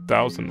 it's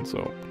 2,000,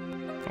 so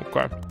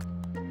okay.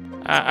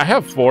 I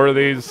have 4 of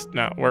these.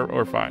 No,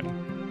 we're fine.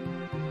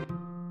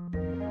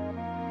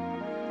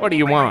 What do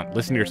you want?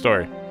 Listen to your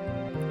story.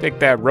 Take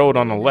that road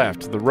on the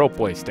left to the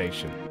ropeway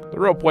station. The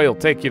ropeway will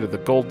take you to the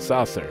Gold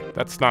Saucer.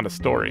 That's not a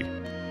story.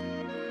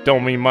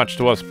 Don't mean much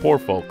to us poor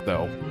folk,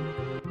 though.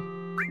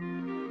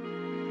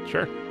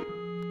 Sure.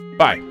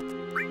 Bye.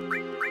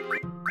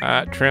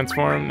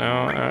 Transform?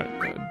 No.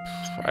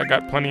 I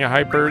got plenty of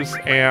hypers,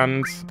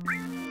 and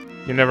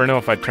you never know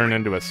if I turn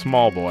into a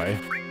small boy.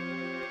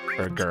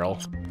 Or a girl.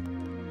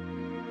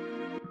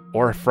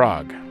 Or a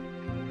frog.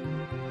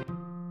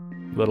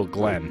 Little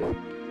Glenn.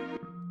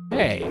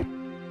 Hey.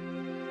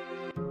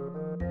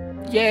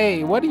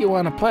 Yay, what do you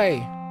want to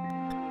play?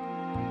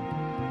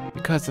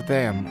 Because of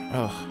them.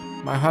 Ugh.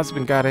 My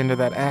husband got into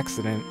that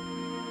accident.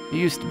 He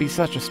used to be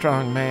such a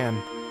strong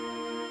man.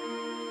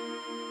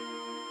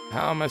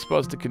 How am I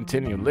supposed to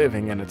continue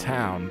living in a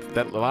town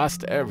that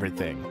lost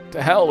everything?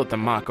 To hell with the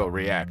Mako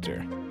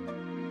reactor.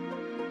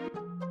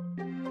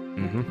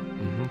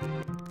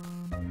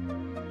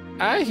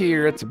 I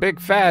hear it's a big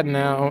fad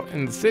now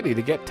in the city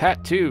to get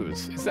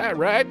tattoos. Is that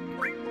right?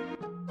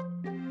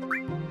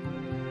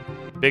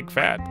 Big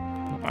fad.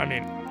 I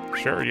mean,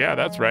 sure, yeah,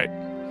 that's right.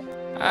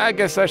 I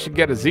guess I should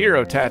get a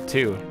zero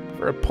tattoo.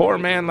 For a poor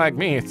man like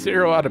me,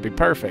 zero ought to be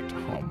perfect.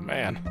 Oh,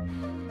 man.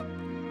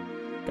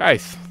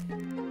 Guys.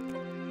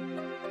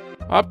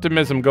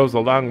 Optimism goes a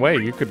long way.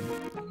 You could,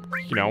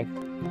 you know,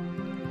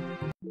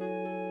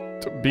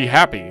 be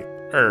happy.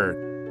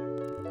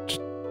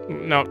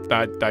 No,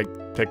 I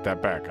take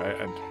that back.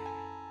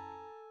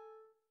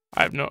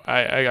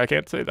 I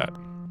can't say that.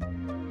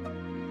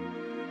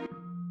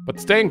 But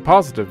staying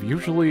positive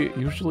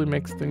usually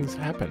makes things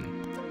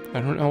happen. I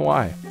don't know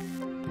why.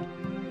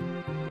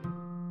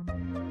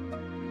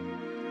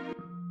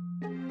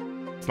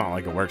 It's not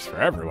like it works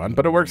for everyone,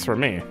 but it works for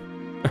me.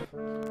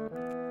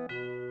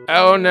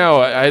 Oh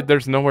no,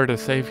 there's nowhere to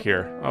save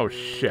here. Oh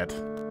shit.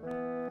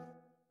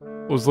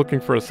 I was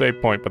looking for a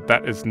save point, but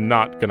that is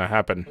not gonna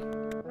happen.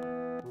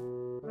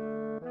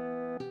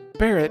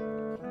 Barrett,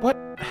 what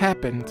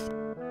happened?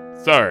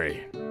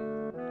 Sorry.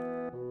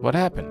 What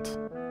happened?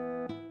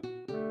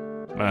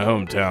 My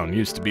hometown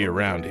used to be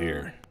around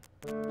here.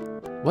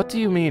 What do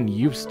you mean,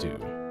 used to?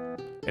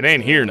 It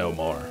ain't here no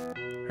more.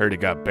 Heard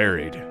it got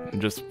buried in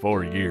just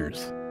 4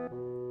 years.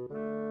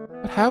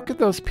 But how could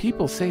those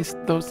people say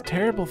those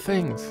terrible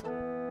things?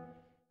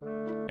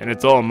 And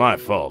it's all my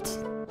fault.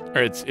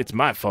 Or it's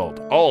my fault.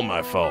 All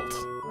my fault.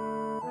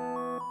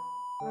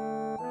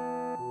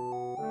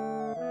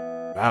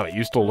 Wow, it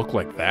used to look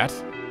like that?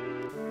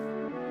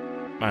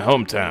 My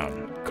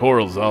hometown,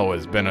 Coral's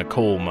always been a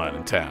coal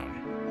mining town.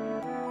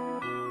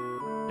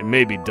 It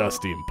may be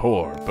dusty and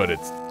poor, but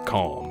it's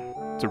calm.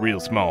 It's a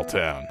real small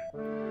town.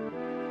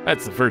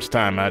 That's the first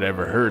time I'd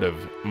ever heard of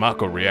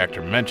Mako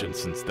reactor mentioned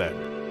since then.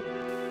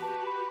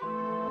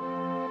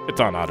 It's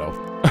on auto.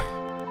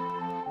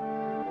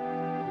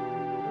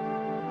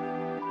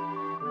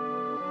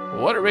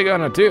 What are we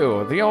gonna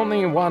do? The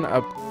only one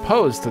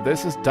opposed to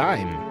this is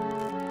Dine.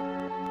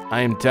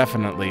 I am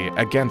definitely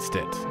against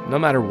it, no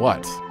matter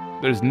what.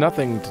 There's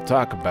nothing to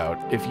talk about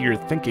if you're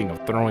thinking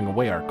of throwing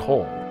away our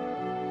coal.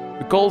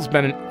 The coal's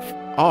been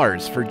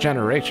ours for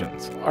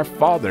generations. Our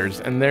fathers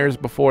and theirs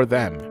before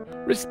them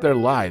risked their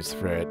lives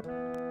for it.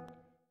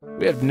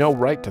 We have no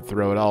right to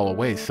throw it all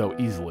away so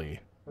easily.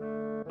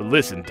 But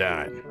listen,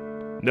 Dine.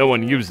 No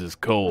one uses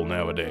coal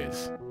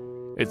nowadays.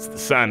 It's the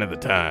sign of the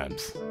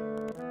times.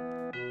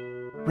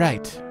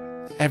 Right.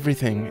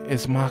 Everything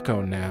is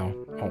Mako now.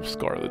 Oh,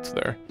 Scarlet's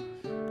there.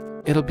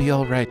 It'll be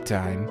all right,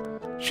 Dine.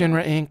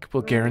 Shinra Inc.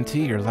 will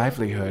guarantee your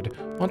livelihood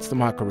once the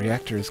Mako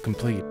reactor is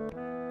complete.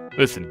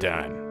 Listen,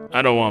 Dine.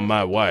 I don't want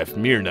my wife,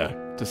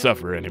 Myrna, to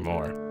suffer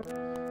anymore.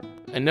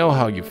 I know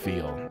how you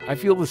feel. I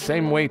feel the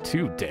same way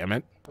too, damn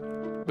it.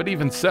 But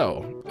even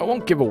so, I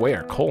won't give away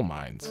our coal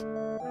mines.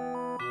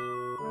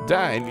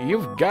 Dine,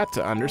 you've got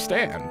to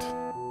understand.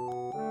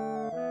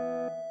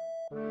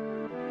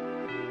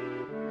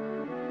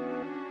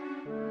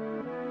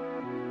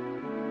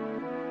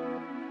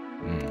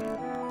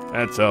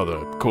 That's how the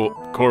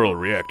coral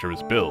reactor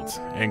was built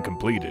and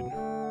completed.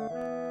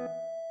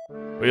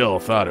 We all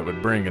thought it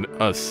would bring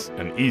us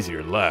an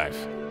easier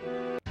life.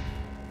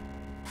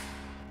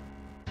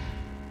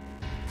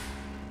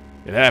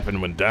 It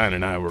happened when Dine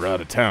and I were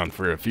out of town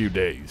for a few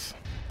days.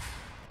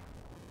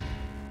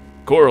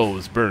 Coral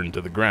was burned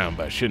to the ground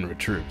by Shinra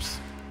troops.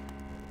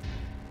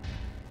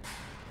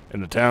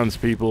 And the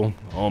townspeople,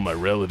 all my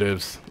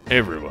relatives,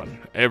 everyone,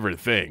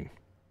 everything.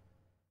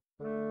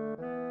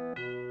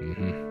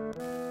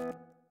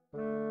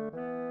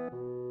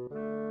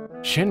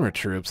 Shinra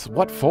troops?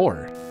 What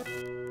for?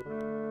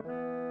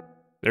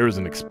 There was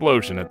an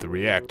explosion at the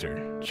reactor.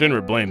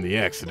 Shinra blamed the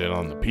accident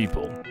on the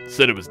people.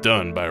 Said it was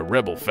done by a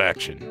rebel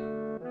faction.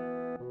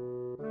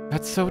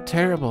 That's so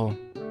terrible.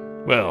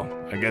 Well,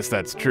 I guess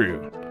that's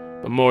true.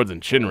 But more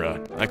than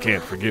Shinra, I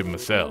can't forgive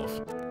myself.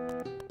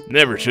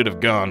 Never should have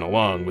gone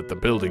along with the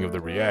building of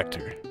the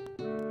reactor.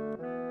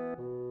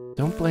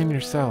 Don't blame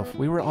yourself.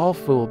 We were all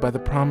fooled by the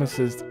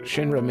promises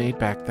Shinra made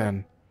back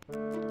then.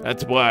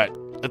 That's why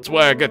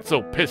I get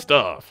so pissed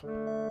off.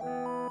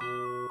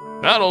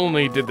 Not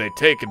only did they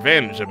take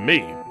advantage of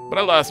me, but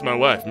I lost my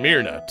wife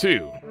Myrna,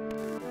 too.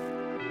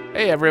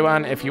 Hey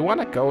everyone, if you want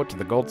to go to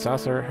the Gold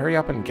Saucer, hurry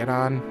up and get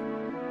on.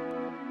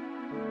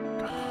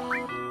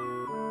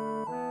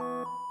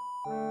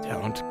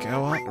 Don't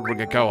go on. We're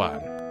gonna go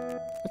on.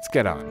 Let's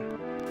get on.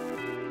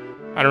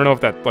 I don't know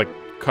if that, like,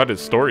 cut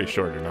his story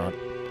short or not.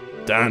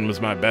 Dine was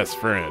my best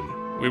friend.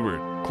 We were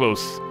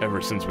close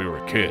ever since we were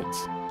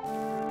kids.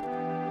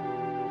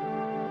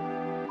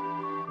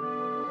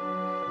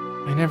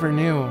 I never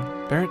knew.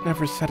 Barrett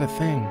never said a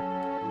thing.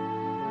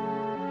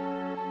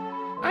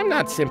 I'm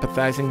not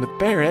sympathizing with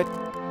Barrett.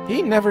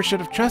 He never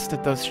should have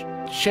trusted those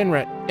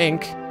Shinra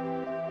Inc.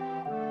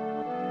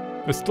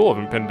 I still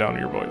haven't pinned down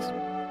your voice.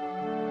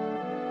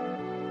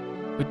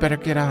 We'd better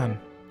get on.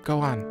 Go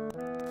on.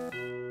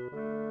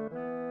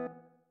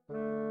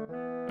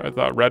 I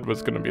thought Red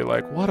was gonna be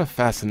like, what a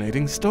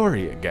fascinating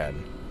story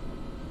again.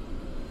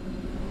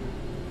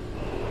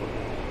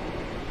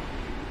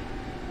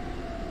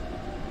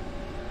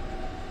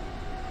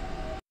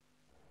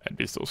 I'd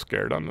be so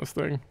scared on this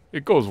thing.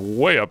 It goes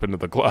way up into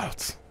the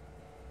clouds.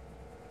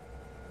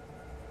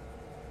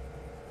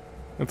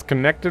 It's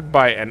connected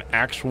by an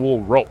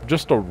actual rope.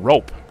 Just a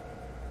rope.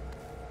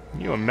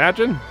 Can you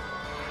imagine?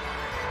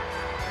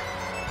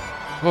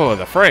 Oh,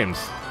 the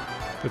frames.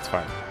 It's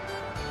fine.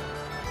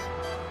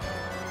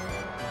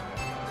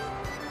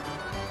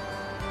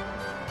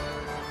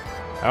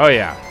 Oh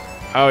yeah.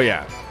 Oh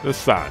yeah. This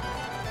song.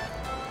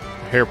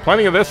 I hear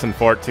plenty of this in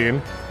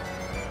 14.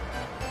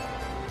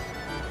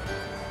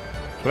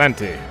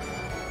 Plenty.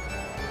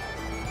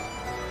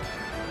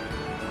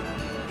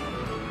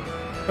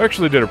 I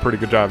actually did a pretty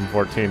good job in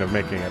 14 of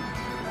making it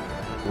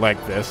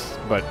like this,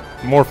 but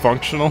more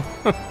functional.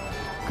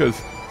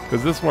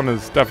 Because this one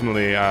is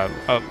definitely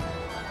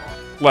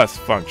less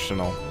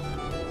functional.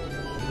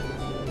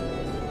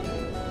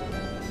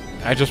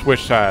 I just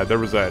wish there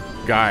was a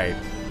guy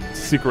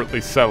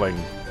secretly selling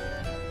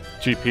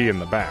GP in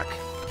the back.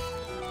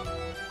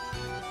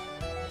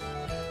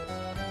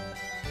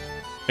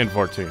 In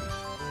 14.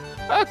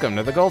 Welcome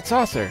to the Gold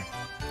Saucer.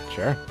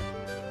 Sure.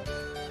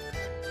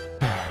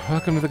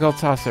 Welcome to the Gold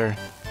Saucer.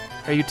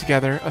 Are you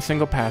together? A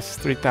single pass is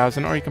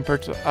 3,000, or you can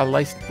purchase a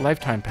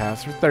lifetime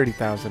pass for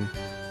 30,000.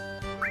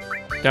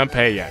 Don't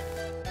pay yet.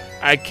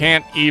 I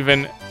can't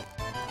even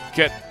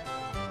get...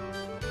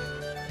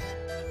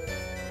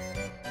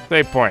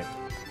 Save point.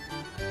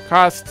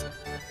 Cost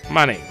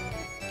money.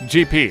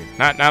 GP,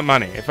 not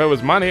money. If it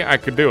was money, I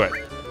could do it.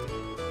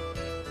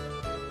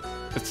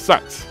 It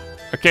sucks.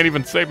 I can't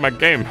even save my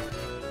game.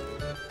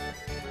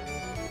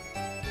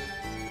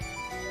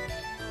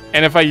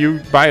 And if I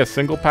buy a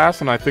single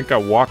pass and I think I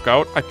walk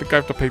out, I think I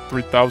have to pay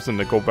 3,000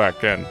 to go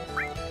back in.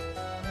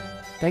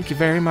 Thank you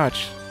very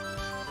much.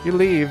 You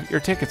leave,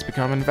 your tickets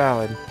become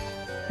invalid.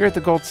 Here at the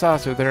Gold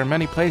Saucer, there are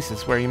many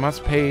places where you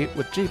must pay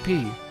with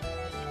GP.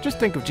 Just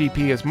think of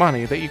GP as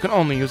money that you can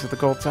only use at the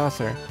Gold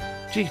Saucer.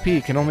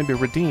 GP can only be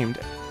redeemed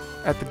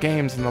at the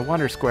games in the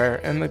Wonder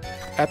Square and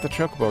at the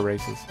Chocobo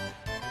races.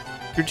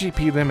 Your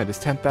GP limit is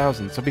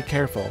 10,000, so be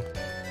careful.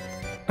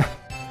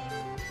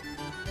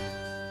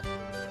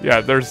 Yeah,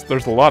 there's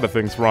a lot of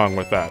things wrong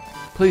with that.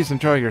 Please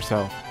enjoy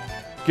yourself.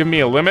 Give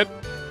me a limit.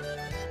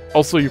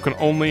 Also, you can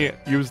only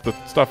use the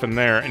stuff in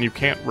there, and you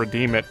can't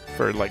redeem it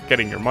for, like,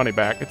 getting your money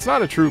back. It's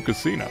not a true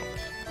casino.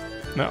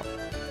 No.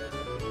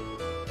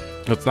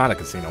 It's not a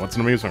casino. It's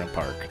an amusement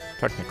park,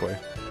 technically.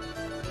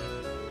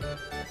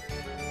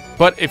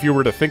 But if you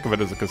were to think of it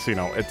as a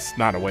casino, it's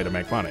not a way to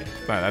make money.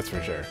 That's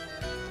for sure.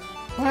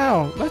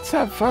 Wow, let's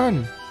have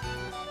fun.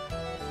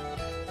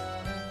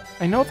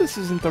 I know this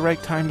isn't the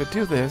right time to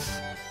do this.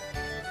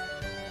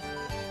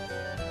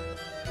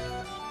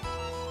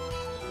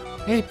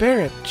 Hey,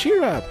 Barrett,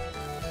 cheer up.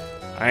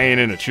 I ain't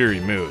in a cheery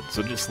mood,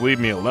 so just leave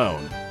me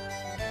alone.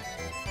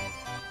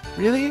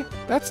 Really?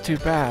 That's too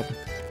bad.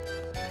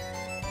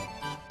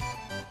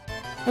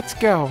 Let's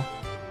go.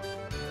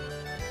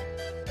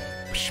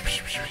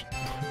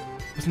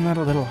 Wasn't that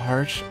a little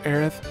harsh,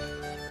 Aerith?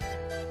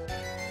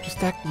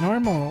 Just act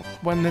normal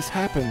when this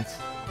happens.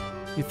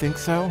 You think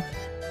so?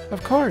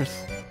 Of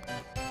course.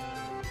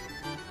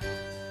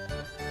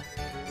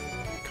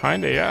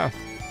 Kinda, yeah.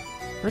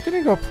 We're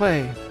gonna go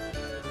play.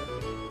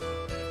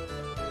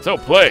 So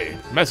play.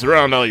 Mess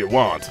around all you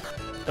want.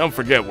 Don't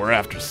forget we're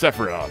after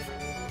Sephiroth.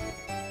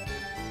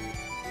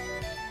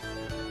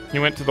 He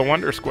went to the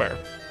Wonder Square.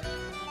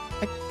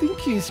 I think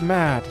he's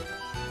mad.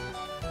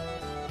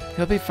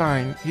 He'll be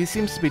fine. He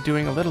seems to be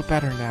doing a little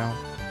better now.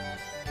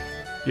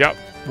 Yep.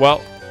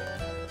 Well,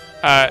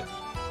 I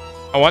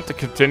want to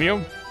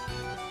continue.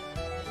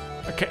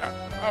 Okay,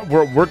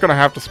 we're gonna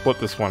have to split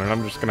this one, and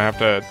I'm just gonna have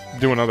to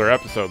do another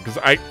episode because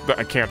I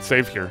can't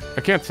save here.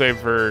 I can't save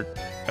for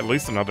at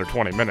least another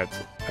 20 minutes,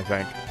 I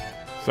think.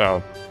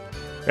 So,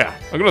 yeah,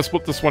 I'm gonna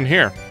split this one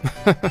here.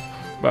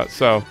 But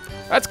so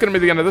that's gonna be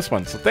the end of this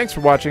one. So thanks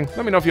for watching.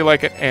 Let me know if you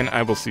like it, and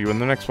I will see you in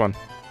the next one.